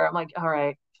pieces here. I'm like, all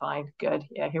right, fine, good.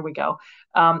 Yeah, here we go.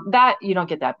 That you don't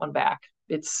get that one back.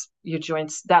 It's your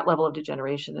joints, that level of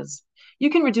degeneration is, you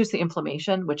can reduce the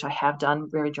inflammation, which I have done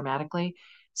very dramatically.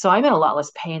 So I'm in a lot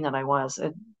less pain than I was.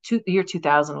 The year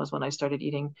 2000 was when I started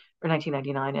eating, or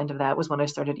 1999, end of that was when I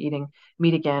started eating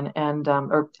meat again, and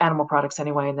or animal products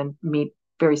anyway, and then meat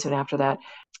very soon after that.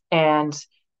 And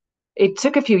it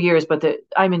took a few years, but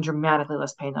I'm in dramatically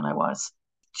less pain than I was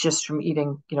just from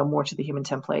eating, more to the human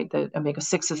template. The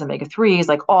omega-6s, omega-3s,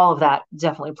 like all of that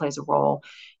definitely plays a role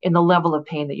in the level of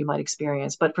pain that you might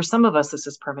experience. But for some of us, this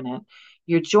is permanent.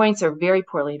 Your joints are very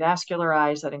poorly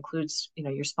vascularized. That includes,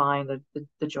 your spine,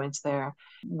 the joints there.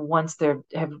 Once they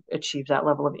have achieved that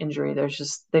level of injury,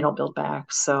 they don't build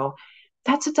back. So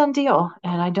that's a done deal.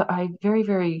 And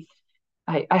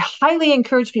I highly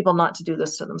encourage people not to do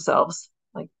this to themselves.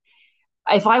 Like,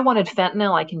 if I wanted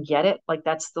fentanyl, I can get it. Like,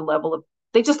 that's the level of,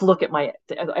 they just look at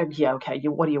yeah, okay,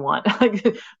 what do you want?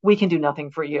 Like, we can do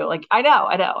nothing for you. Like, I know.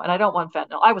 And I don't want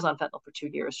fentanyl. I was on fentanyl for 2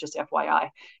 years, just FYI.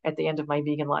 At the end of my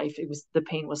vegan life, the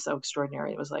pain was so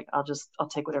extraordinary. It was like, I'll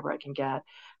take whatever I can get.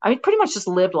 I mean, pretty much just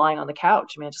lived lying on the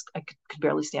couch. I mean, I could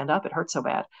barely stand up. It hurt so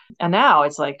bad. And now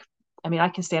it's like, I mean, I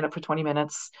can stand up for 20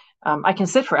 minutes. I can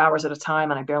sit for hours at a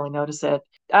time and I barely notice it.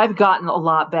 I've gotten a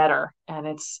lot better,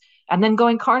 and then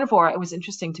going carnivore, it was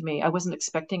interesting to me. I wasn't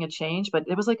expecting a change, but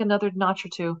it was like another notch or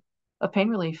two of pain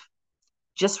relief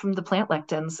just from the plant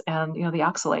lectins and, the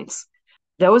oxalates.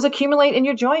 Those accumulate in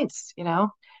your joints.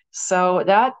 So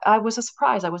that I was a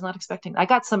surprise. I was not expecting. I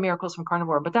got some miracles from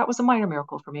carnivore, but that was a minor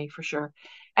miracle for me for sure.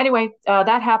 Anyway,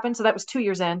 that happened. So that was 2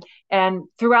 years in. And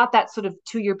throughout that sort of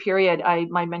 2 year period,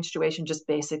 my menstruation just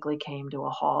basically came to a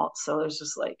halt. So there's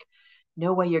just like,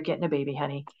 no way you're getting a baby,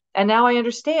 honey. And now I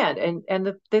understand. And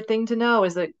the thing to know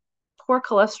is that poor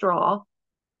cholesterol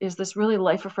is this really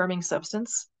life affirming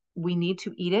substance. We need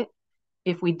to eat it.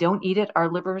 If we don't eat it,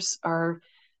 our livers are,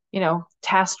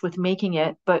 tasked with making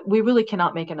it, but we really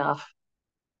cannot make enough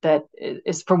that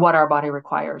is for what our body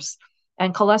requires.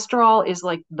 And cholesterol is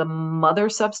like the mother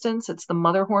substance. It's the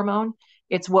mother hormone.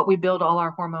 It's what we build all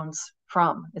our hormones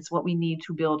from. It's what we need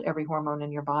to build every hormone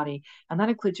in your body. And that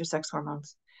includes your sex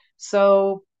hormones.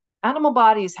 So animal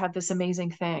bodies have this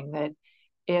amazing thing that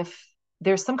if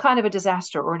there's some kind of a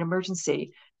disaster or an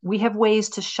emergency, we have ways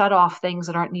to shut off things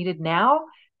that aren't needed now,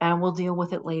 and we'll deal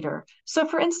with it later. So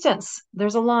for instance,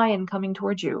 there's a lion coming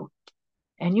towards you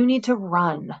and you need to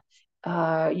run.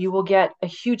 You will get a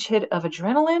huge hit of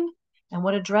adrenaline. And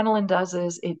what adrenaline does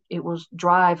is it will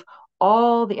drive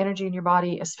all the energy in your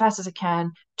body as fast as it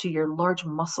can to your large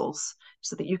muscles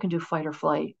so that you can do fight or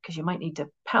flight, because you might need to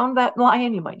pound that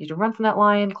lion. You might need to run from that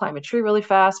lion, climb a tree really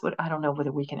fast. But I don't know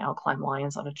whether we can outclimb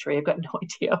lions on a tree. I've got no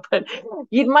idea, but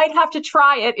you might have to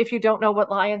try it if you don't know what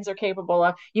lions are capable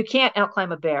of. You can't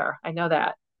outclimb a bear. I know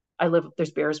that.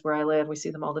 There's bears where I live. We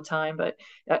see them all the time, but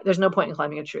there's no point in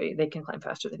climbing a tree. They can climb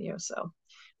faster than you. So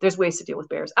there's ways to deal with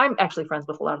bears. I'm actually friends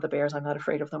with a lot of the bears. I'm not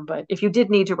afraid of them, but if you did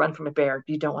need to run from a bear,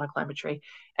 you don't want to climb a tree.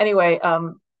 Anyway,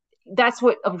 that's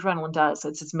what adrenaline does.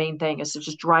 It's its main thing is to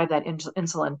just drive that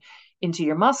insulin into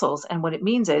your muscles. And what it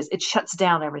means is it shuts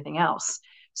down everything else.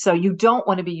 So you don't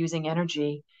want to be using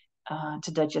energy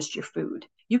to digest your food.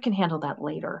 You can handle that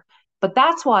later. But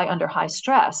that's why under high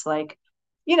stress, like,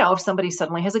 if somebody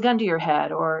suddenly has a gun to your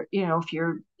head, or, if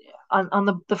you're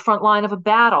on the front line of a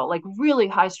battle, like really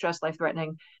high stress, life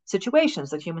threatening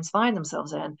situations that humans find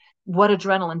themselves in, what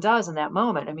adrenaline does in that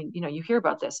moment. I mean, you hear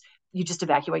about this. You just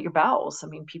evacuate your bowels. I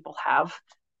mean, people have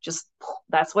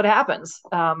that's what happens.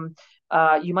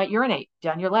 You might urinate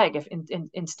down your leg if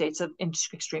in states of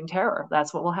extreme terror.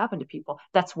 That's what will happen to people.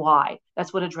 That's what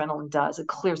adrenaline does. It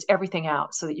clears everything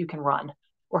out so that you can run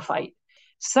or fight.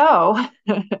 So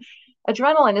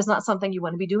adrenaline is not something you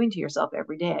want to be doing to yourself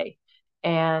every day.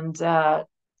 And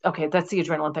okay, that's the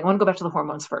adrenaline thing. I want to go back to the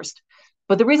hormones first.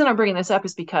 But the reason I'm bringing this up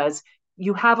is because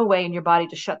you have a way in your body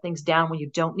to shut things down when you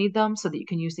don't need them so that you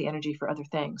can use the energy for other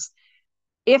things.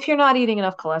 If you're not eating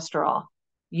enough cholesterol,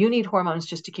 you need hormones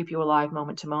just to keep you alive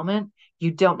moment to moment. You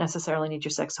don't necessarily need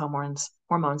your sex hormones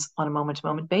on a moment to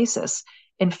moment basis.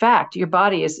 In fact, your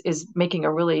body is making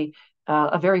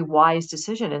a very wise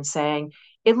decision in saying,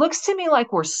 it looks to me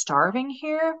like we're starving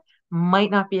here. Might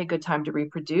not be a good time to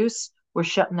reproduce. We're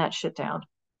shutting that shit down.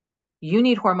 You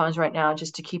need hormones right now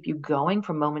just to keep you going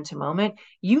from moment to moment.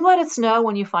 You let us know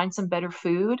when you find some better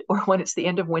food or when it's the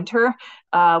end of winter.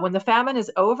 When the famine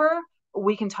is over,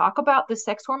 we can talk about the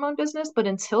sex hormone business. But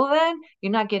until then,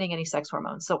 you're not getting any sex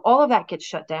hormones. So all of that gets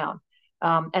shut down.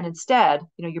 And instead,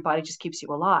 your body just keeps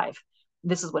you alive.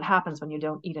 This is what happens when you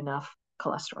don't eat enough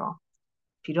cholesterol.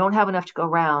 If you don't have enough to go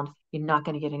around, you're not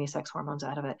going to get any sex hormones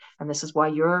out of it. And this is why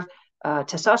your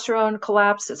testosterone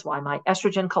collapsed. It's why my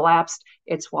estrogen collapsed.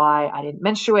 It's why I didn't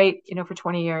menstruate, for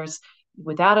 20 years.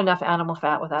 Without enough animal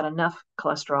fat, without enough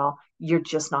cholesterol, you're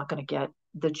just not going to get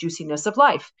the juiciness of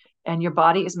life. And your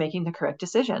body is making the correct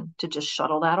decision to just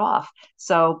shuttle that off.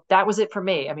 So that was it for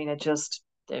me. I mean, it just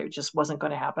wasn't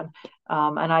going to happen.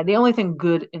 The only thing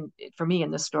good for me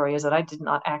in this story is that I did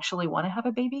not actually want to have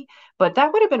a baby, but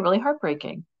that would have been really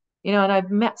heartbreaking, and I've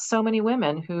met so many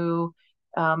women who,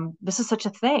 this is such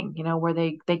a thing, where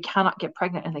they cannot get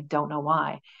pregnant and they don't know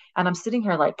why. And I'm sitting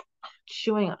here like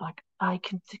chewing, like, I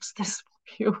can fix this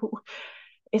for you.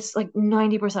 It's like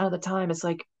 90% of the time, it's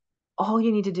like all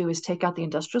you need to do is take out the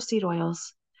industrial seed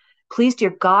oils. Please, dear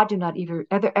God, do not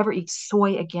ever eat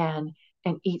soy again,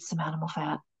 and eat some animal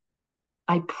fat.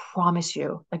 I promise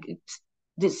you, like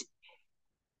it's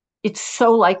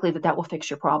so likely that will fix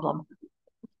your problem.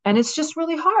 And it's just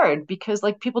really hard because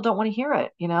like people don't want to hear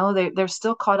it. They're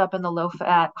still caught up in the low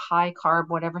fat, high carb,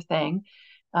 whatever thing.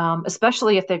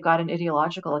 Especially if they've got an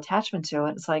ideological attachment to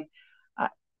it. It's like, uh,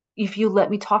 if you let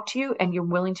me talk to you and you're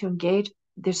willing to engage,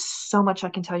 there's so much I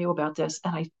can tell you about this.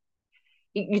 And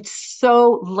it's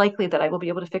so likely that I will be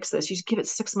able to fix this. You just give it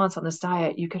 6 months on this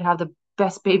diet, you could have the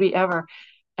best baby ever.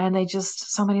 And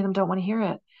so many of them don't want to hear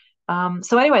it.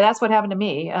 So anyway, that's what happened to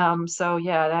me. So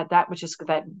yeah, that we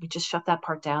just shut that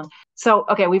part down. So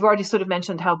okay, we've already sort of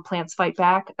mentioned how plants fight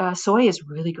back. Soy is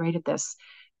really great at this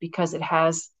because it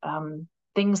has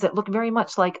things that look very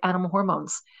much like animal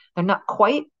hormones. They're not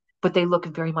quite, but they look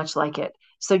very much like it.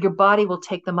 So your body will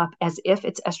take them up as if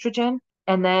it's estrogen,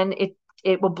 and then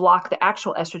it will block the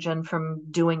actual estrogen from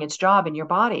doing its job in your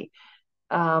body.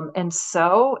 And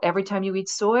so every time you eat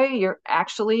soy, you're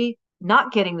actually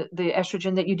not getting the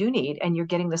estrogen that you do need. And you're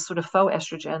getting this sort of faux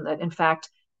estrogen that, in fact,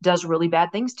 does really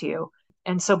bad things to you.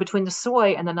 And so between the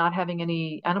soy and the not having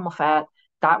any animal fat,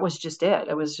 that was just it.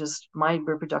 It was just my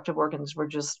reproductive organs were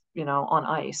just, on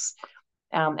ice.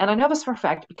 And I know this for a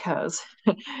fact because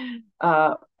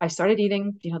I started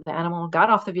eating, the animal, got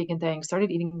off the vegan thing,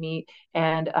 started eating meat,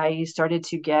 and I started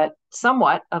to get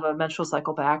somewhat of a menstrual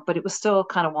cycle back, but it was still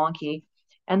kind of wonky.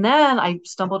 And then I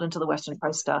stumbled into the Western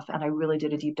price stuff, and I really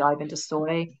did a deep dive into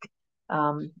soy,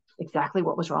 exactly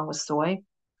what was wrong with soy.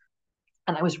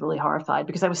 And I was really horrified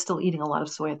because I was still eating a lot of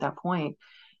soy at that point.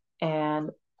 And,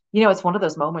 it's one of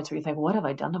those moments where you think, what have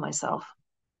I done to myself?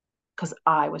 Because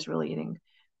I was really eating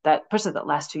that, especially that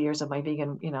last 2 years of my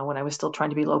vegan, when I was still trying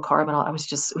to be low carb and all, it was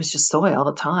just soy all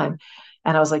the time.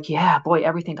 And I was like, yeah, boy,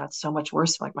 everything got so much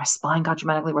worse. Like my spine got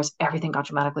dramatically worse. Everything got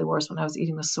dramatically worse when I was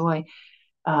eating the soy.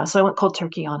 So I went cold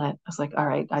turkey on it. I was like, all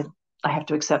right, I have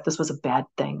to accept this was a bad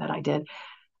thing that I did.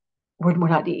 We're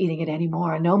not eating it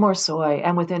anymore. No more soy.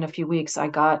 And within a few weeks, I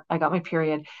got my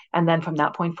period. And then from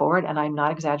that point forward, and I'm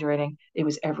not exaggerating, it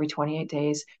was every 28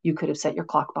 days. You could have set your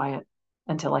clock by it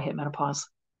until I hit menopause.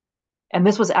 And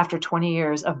this was after 20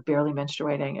 years of barely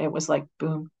menstruating. It was like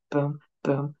boom, boom,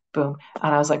 boom, boom.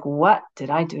 And I was like, what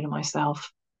did I do to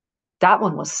myself? That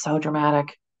one was so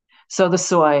dramatic. So the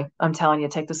soy, I'm telling you,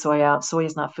 take the soy out. Soy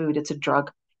is not food, it's a drug.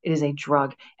 It is a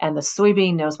drug. And the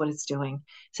soybean knows what it's doing.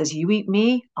 It says, you eat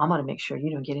me, I'm going to make sure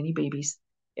you don't get any babies.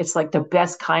 It's like the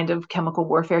best kind of chemical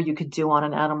warfare you could do on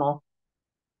an animal.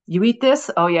 You eat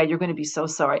this, oh yeah, you're going to be so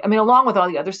sorry. I mean, along with all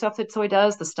the other stuff that soy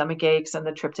does, the stomach aches and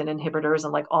the trypsin inhibitors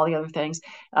and like all the other things,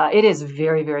 it is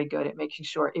very, very good at making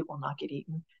sure it will not get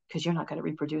eaten because you're not going to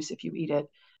reproduce if you eat it.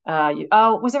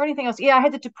 Was there anything else? Yeah, I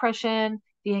had the depression,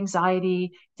 the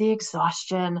anxiety, the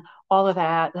exhaustion, all of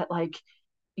that. That like,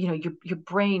 your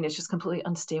brain is just completely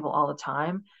unstable all the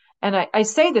time. And I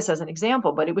say this as an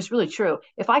example, but it was really true.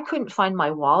 If I couldn't find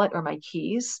my wallet or my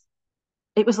keys,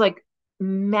 it was like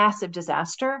massive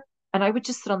disaster. And I would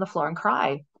just sit on the floor and cry.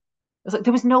 It was like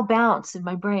there was no balance in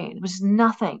my brain. It was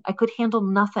nothing. I could handle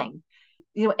nothing.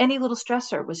 Any little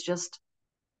stressor was just,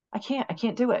 I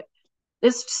can't do it.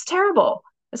 It's just terrible.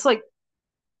 It's like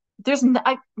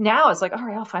now it's like, all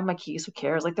right, I'll find my keys. Who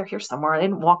cares? Like they're here somewhere. They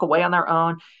didn't walk away on their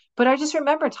own. But I just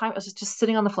remember a time I was just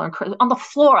sitting on the floor on the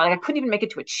floor. Like I couldn't even make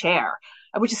it to a chair.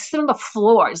 I would just sit on the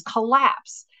floor, just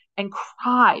collapse and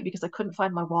cry because I couldn't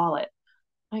find my wallet.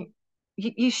 Like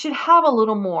you should have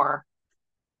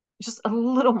just a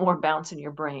little more bounce in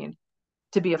your brain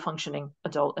to be a functioning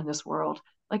adult in this world.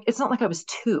 Like it's not like I was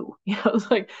two,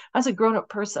 it's like as a grown-up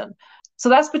person. So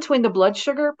that's between the blood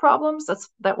sugar problems.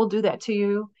 That will do that to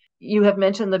you. You have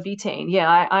mentioned the betaine. Yeah,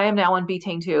 I am now on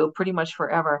betaine too, pretty much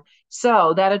forever.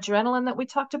 So that adrenaline that we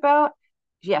talked about,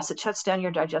 yes, it shuts down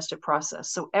your digestive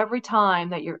process. So every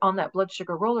time that you're on that blood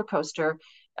sugar roller coaster,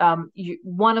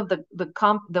 one of the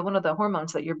one of the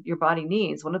hormones that your body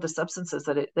needs, one of the substances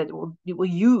it will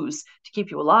use to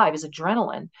keep you alive is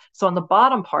adrenaline. So on the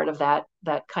bottom part of that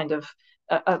kind of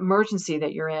emergency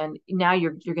that you're in, now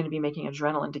you're going to be making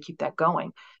adrenaline to keep that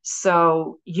going.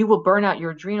 So you will burn out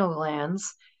your adrenal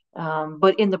glands,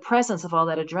 but in the presence of all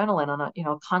that adrenaline on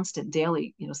a constant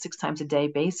daily 6 times a day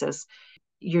basis,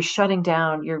 you're shutting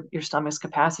down your stomach's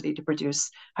capacity to produce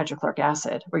hydrochloric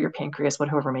acid, or your pancreas,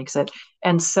 whatever makes it.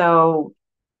 And so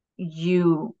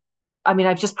you, I mean,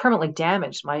 I've just permanently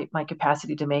damaged my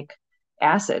capacity to make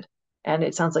acid. And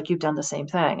it sounds like you've done the same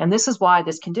thing. And this is why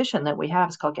this condition that we have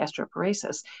is called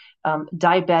gastroparesis.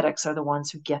 Diabetics are the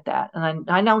ones who get that. And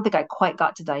I don't think I quite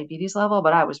got to diabetes level,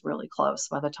 but I was really close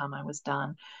by the time I was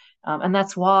done. And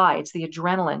that's why it's the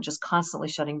adrenaline just constantly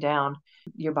shutting down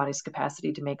your body's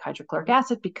capacity to make hydrochloric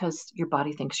acid, because your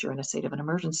body thinks you're in a state of an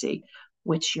emergency,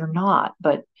 which you're not.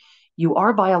 But you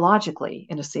are biologically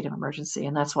in a state of emergency.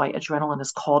 And that's why adrenaline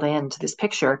is called into this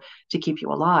picture to keep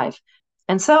you alive.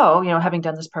 And so, having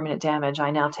done this permanent damage,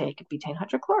 I now take betaine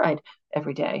hydrochloride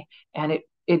every day. And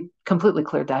it completely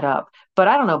cleared that up. But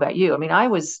I don't know about you. I mean,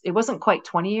 it wasn't quite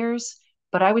 20 years,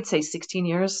 but I would say 16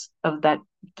 years of that,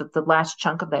 the last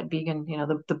chunk of that vegan,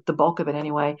 the bulk of it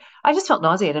anyway. I just felt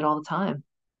nauseated all the time.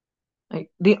 Like,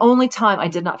 the only time I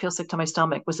did not feel sick to my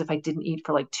stomach was if I didn't eat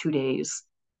for like 2 days,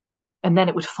 and then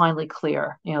it would finally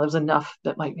clear. There was enough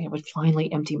that it would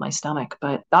finally empty my stomach.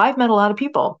 But I've met a lot of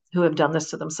people who have done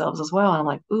this to themselves as well. And I'm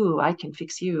like, ooh, I can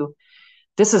fix you.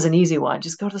 This is an easy one.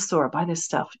 Just go to the store, buy this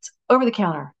stuff. It's over the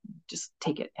counter. Just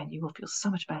take it and you will feel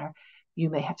so much better. You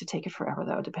may have to take it forever,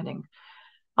 though, depending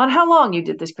on how long you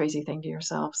did this crazy thing to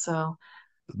yourself. So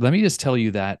Let me just tell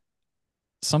you that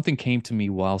something came to me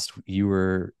whilst you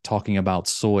were talking about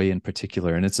soy in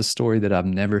particular, and it's a story that I've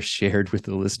never shared with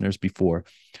the listeners before.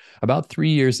 About 3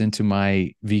 years into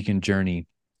my vegan journey,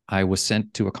 I was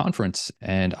sent to a conference,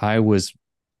 and I was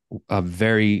a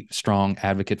very strong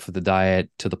advocate for the diet,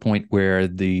 to the point where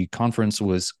the conference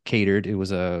was catered. It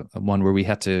was a one where we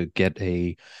had to get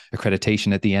a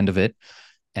accreditation at the end of it,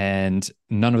 and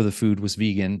none of the food was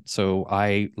vegan. So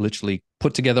I literally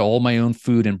put together all my own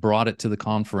food and brought it to the of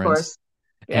conference. course,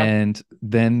 yeah. And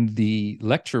then the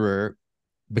lecturer,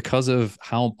 because of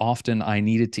how often I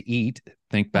needed to eat,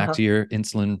 think back Uh-huh. to your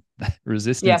insulin Yeah.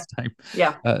 resistance type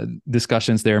Yeah.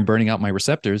 discussions there and burning out my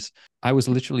receptors. I was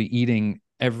literally eating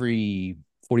every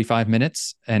 45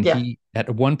 minutes. And Yeah. he,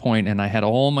 at one point, and I had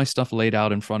all my stuff laid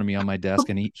out in front of me on my desk,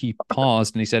 and he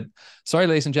paused and he said, "Sorry,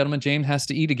 ladies and gentlemen, James has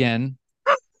to eat again.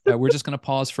 We're just going to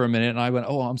pause for a minute." And I went,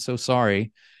 "Oh, I'm so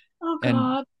sorry." Oh And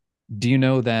God. do you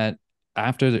know that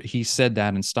after he said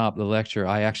that and stopped the lecture,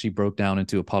 I actually broke down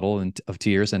into a puddle of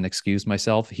tears and excused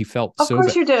myself. He felt Of so course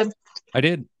bad. you did. I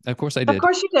did. Of course I Of did.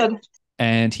 course you did.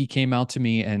 And he came out to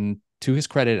me, and to his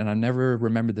credit, and I never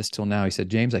remembered this till now, he said,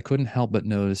 "James, I couldn't help but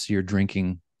notice you're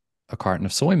drinking a carton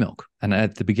of soy milk." And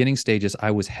at the beginning stages, I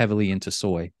was heavily into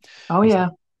soy. Oh He said, yeah.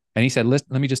 and he said, let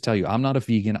me just tell you, I'm not a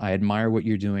vegan. I admire what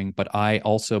you're doing, but I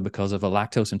also, because of a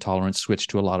lactose intolerance, switched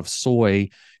to a lot of soy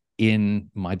in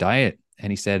my diet.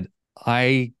 And he said,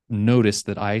 I noticed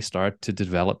that I start to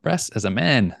develop breasts as a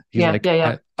man. He's Yeah. like, Yeah.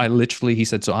 Yeah. I literally, he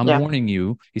said, so I'm Yeah. warning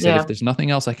you. He said, if Yeah. there's nothing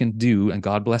else I can do, and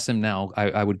God bless him now,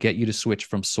 I would get you to switch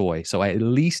from soy. So I at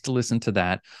least listened to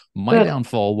that. My Good.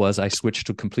 downfall was I switched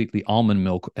to completely almond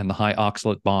milk, and the high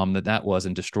oxalate bomb that was,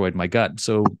 and destroyed my gut.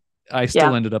 So I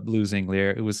still Yeah. ended up losing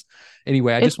there. It was,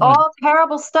 anyway, I It's just wanted, all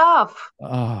terrible stuff.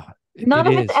 it None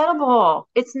of it's is. edible.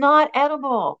 It's not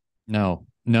edible. No,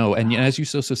 no. And as you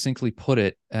so succinctly put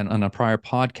it, and on a prior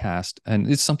podcast, and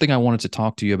it's something I wanted to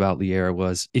talk to you about, Lierre,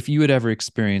 was if you had ever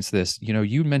experienced this.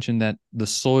 You mentioned that the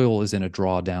soil is in a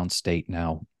drawdown state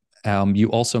now. You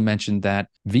also mentioned that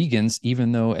vegans,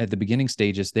 even though at the beginning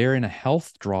stages, they're in a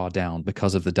health drawdown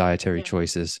because of the dietary Yeah.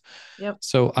 choices. Yep.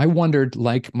 So I wondered,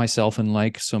 like myself and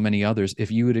like so many others,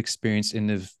 if you had experienced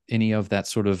any of that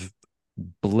sort of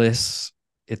bliss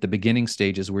at the beginning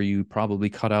stages, where you probably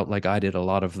cut out, like I did, a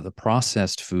lot of the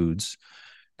processed foods,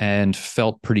 and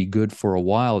felt pretty good for a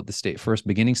while at the first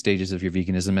beginning stages of your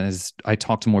veganism. And as I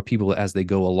talk to more people as they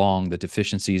go along, the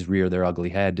deficiencies rear their ugly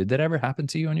head. Did that ever happen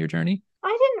to you on your journey?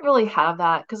 I didn't really have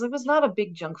that because I was not a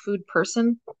big junk food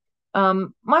person.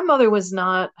 My mother was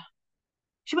not,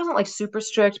 she wasn't like super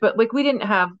strict, but like we didn't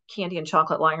have candy and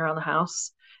chocolate lying around the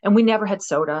house. And we never had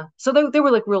soda. So there were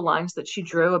like real lines that she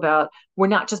drew about, we're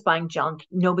not just buying junk.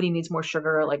 Nobody needs more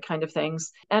sugar, like kind of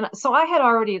things. And so I had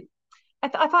already, I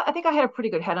think I had a pretty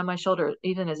good head on my shoulder,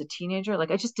 even as a teenager. Like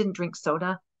I just didn't drink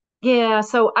soda. Yeah.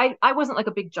 So I wasn't like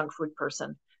a big junk food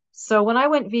person. So when I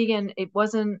went vegan, it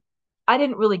wasn't, I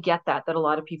didn't really get that a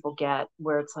lot of people get,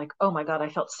 where it's like, oh my God, I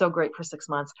felt so great for 6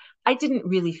 months. I didn't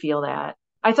really feel that.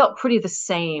 I felt pretty the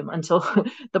same until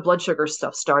the blood sugar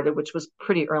stuff started, which was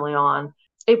pretty early on.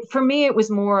 For me, it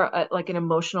was more like an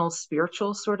emotional,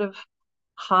 spiritual sort of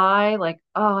high, like,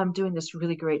 oh, I'm doing this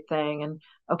really great thing. And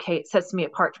okay, it sets me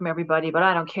apart from everybody, but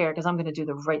I don't care because I'm going to do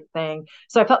the right thing.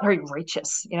 So I felt very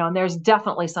righteous, and there's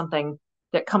definitely something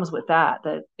that comes with that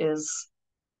is,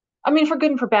 I mean, for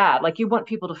good and for bad. Like, you want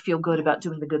people to feel good about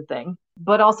doing the good thing,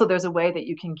 but also there's a way that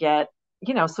you can get,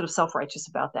 sort of self-righteous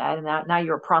about that. And that now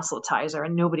you're a proselytizer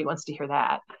and nobody wants to hear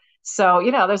that. So,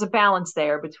 there's a balance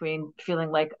there between feeling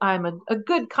like I'm a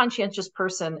good, conscientious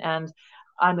person and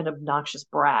I'm an obnoxious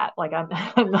brat. Like, I'm,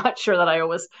 I'm not sure that I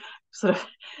always sort of,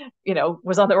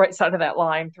 was on the right side of that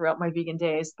line throughout my vegan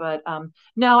days. But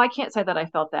no, I can't say that I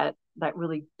felt that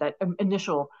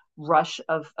initial rush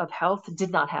of health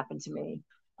did not happen to me.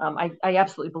 I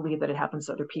absolutely believe that it happens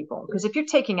to other people, because if you're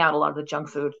taking out a lot of the junk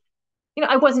food,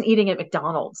 I wasn't eating at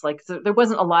McDonald's. Like, there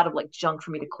wasn't a lot of like junk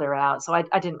for me to clear out. So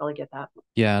I didn't really get that.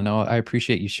 Yeah, no, I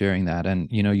appreciate you sharing that. And,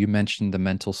 you mentioned the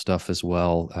mental stuff as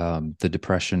well, the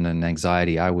depression and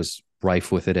anxiety. I was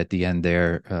rife with it at the end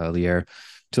there, Lierre,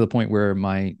 to the point where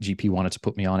my GP wanted to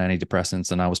put me on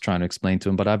antidepressants. And I was trying to explain to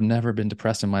him, but I've never been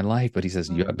depressed in my life. But he says,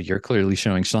 yeah, but you're clearly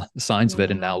showing signs of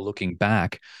it. And Yeah. now looking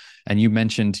back, and you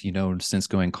mentioned, since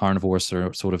going carnivore,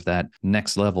 sort of that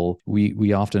next level,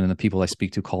 we often, and the people I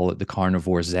speak to call it the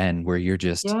carnivore zen, where you're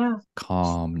just Yeah.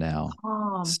 calm now,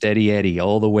 Calm. steady Eddie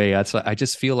all the way. I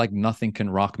just feel like nothing can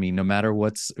rock me, no matter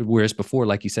what's. Whereas before,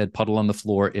 like you said, puddle on the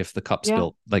floor if the cup Yeah.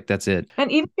 spilt, like that's it.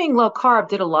 And even being low carb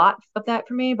did a lot of that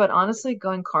for me. But honestly,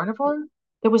 going carnivore,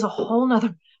 there was a whole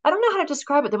nother, I don't know how to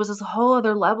describe it. There was this whole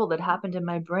other level that happened in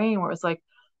my brain where it was like,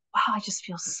 wow, I just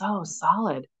feel so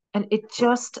solid. And it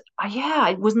just, yeah,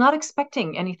 I was not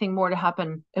expecting anything more to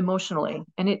happen emotionally.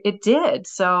 And it did.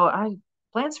 So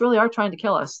plants really are trying to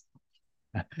kill us.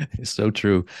 It's so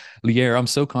true. Lierre, I'm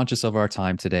so conscious of our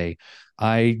time today.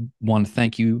 I want to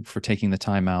thank you for taking the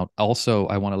time out. Also,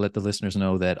 I want to let the listeners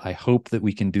know that I hope that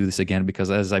we can do this again, because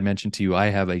as I mentioned to you, I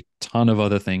have a ton of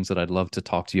other things that I'd love to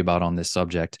talk to you about on this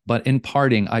subject. But in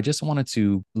parting, I just wanted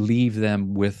to leave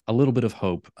them with a little bit of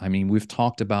hope. I mean, we've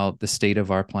talked about the state of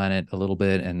our planet a little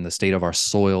bit, and the state of our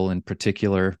soil in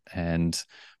particular, and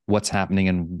what's happening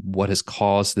and what has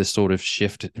caused this sort of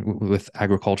shift with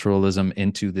agriculturalism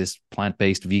into this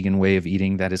plant-based vegan way of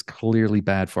eating that is clearly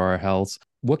bad for our health.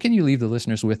 What can you leave the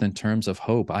listeners with in terms of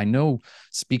hope? I know,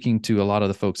 speaking to a lot of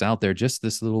the folks out there, just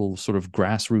this little sort of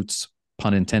grassroots,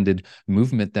 pun intended,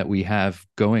 movement that we have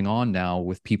going on now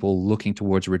with people looking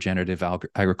towards regenerative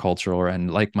agriculture,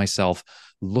 and like myself,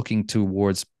 looking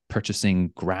towards purchasing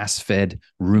grass-fed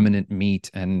ruminant meat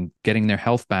and getting their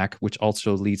health back, which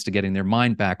also leads to getting their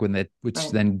mind back, which Right.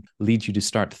 then leads you to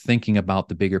start thinking about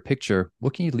the bigger picture.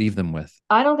 What can you leave them with?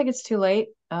 I don't think it's too late.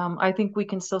 I think we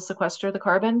can still sequester the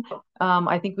carbon.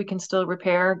 I think we can still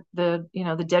repair the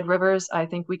dead rivers. I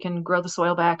think we can grow the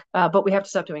soil back, but we have to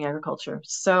stop doing agriculture.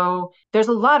 So there's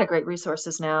a lot of great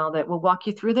resources now that will walk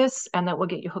you through this and that will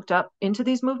get you hooked up into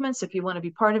these movements if you want to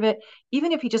be part of it.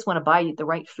 Even if you just want to buy the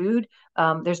right food,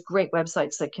 there's great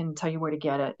websites that can tell you where to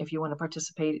get it if you want to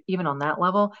participate, even on that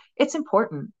level. It's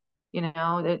important.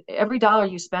 That every dollar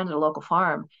you spend at a local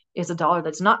farm is a dollar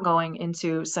that's not going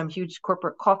into some huge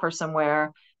corporate coffer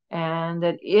somewhere, and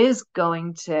that is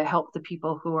going to help the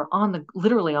people who are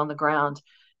literally on the ground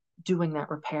doing that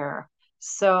repair.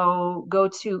 So go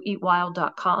to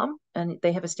eatwild.com and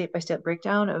they have a step-by-step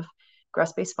breakdown of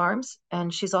grass-based farms.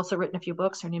 And she's also written a few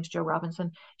books. Her name's Jo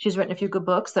Robinson. She's written a few good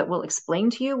books that will explain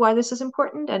to you why this is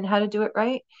important and how to do it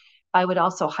right. I would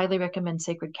also highly recommend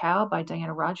Sacred Cow by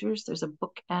Diana Rogers. There's a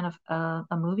book and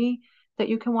a movie that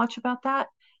you can watch about that.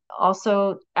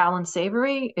 Also, Alan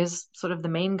Savory is sort of the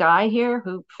main guy here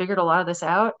who figured a lot of this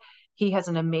out. He has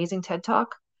an amazing TED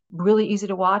Talk, really easy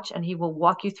to watch, and he will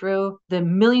walk you through the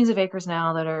millions of acres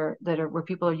now that are where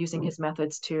people are using his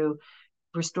methods to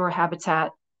restore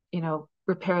habitat,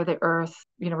 repair the earth,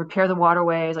 repair the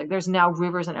waterways. Like, there's now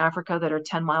rivers in Africa that are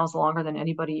 10 miles longer than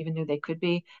anybody even knew they could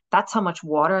be. That's how much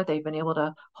water they've been able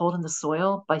to hold in the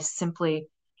soil by simply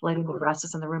letting the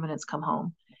grasses and the ruminants come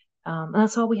home. And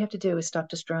that's all we have to do is stop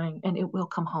destroying, and it will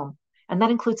come home. And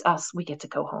that includes us. We get to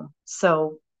go home.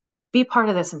 So be part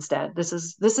of this instead. This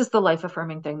is the life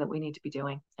affirming thing that we need to be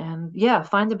doing. And yeah,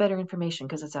 find the better information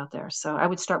because it's out there. So I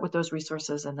would start with those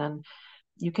resources, and then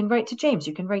you can write to James,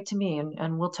 you can write to me,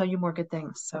 and we'll tell you more good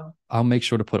things. So I'll make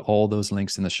sure to put all those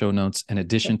links in the show notes, in okay.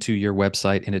 addition to your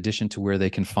website, in addition to where they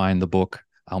can find the book.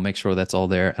 I'll make sure that's all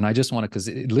there. And I just want to, because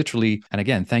it literally, and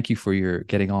again, thank you for your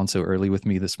getting on so early with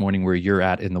me this morning where you're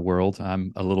at in the world.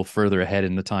 I'm a little further ahead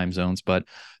in the time zones, but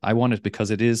I wanted, because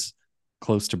it is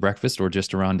close to breakfast or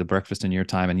just around the breakfast in your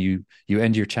time, and you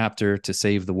end your chapter to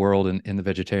save the world in the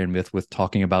vegetarian myth with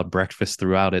talking about breakfast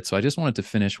throughout it. So I just wanted to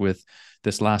finish with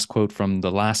this last quote from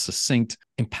the last succinct,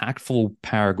 impactful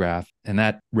paragraph, and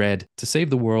that read, "To save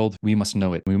the world, we must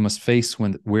know it. We must face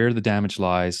where the damage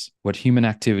lies, what human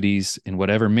activities in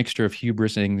whatever mixture of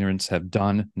hubris and ignorance have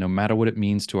done, no matter what it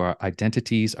means to our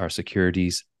identities, our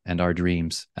securities, and our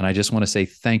dreams." And I just want to say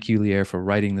thank you, Lierre, for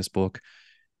writing this book.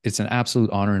 It's an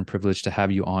absolute honor and privilege to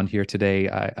have you on here today.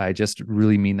 I just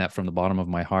really mean that from the bottom of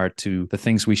my heart, to the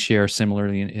things we share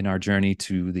similarly in our journey,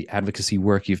 to the advocacy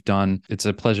work you've done. It's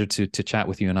a pleasure to chat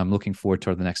with you, and I'm looking forward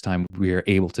to the next time we are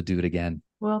able to do it again.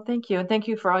 Well, thank you. And thank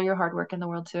you for all your hard work in the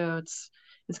world too.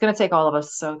 It's going to take all of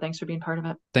us. So thanks for being part of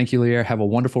it. Thank you, Lierre. Have a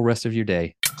wonderful rest of your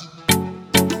day.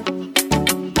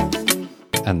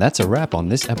 And that's a wrap on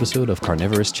this episode of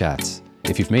Carnivorist Chats.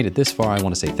 If you've made it this far, I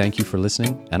want to say thank you for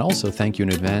listening, and also thank you in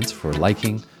advance for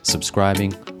liking,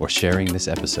 subscribing, or sharing this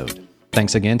episode.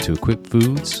 Thanks again to Equip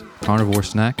Foods, Carnivore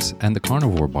Snacks, and the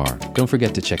Carnivore Bar. Don't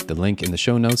forget to check the link in the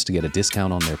show notes to get a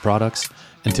discount on their products.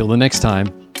 Until the next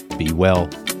time, be well,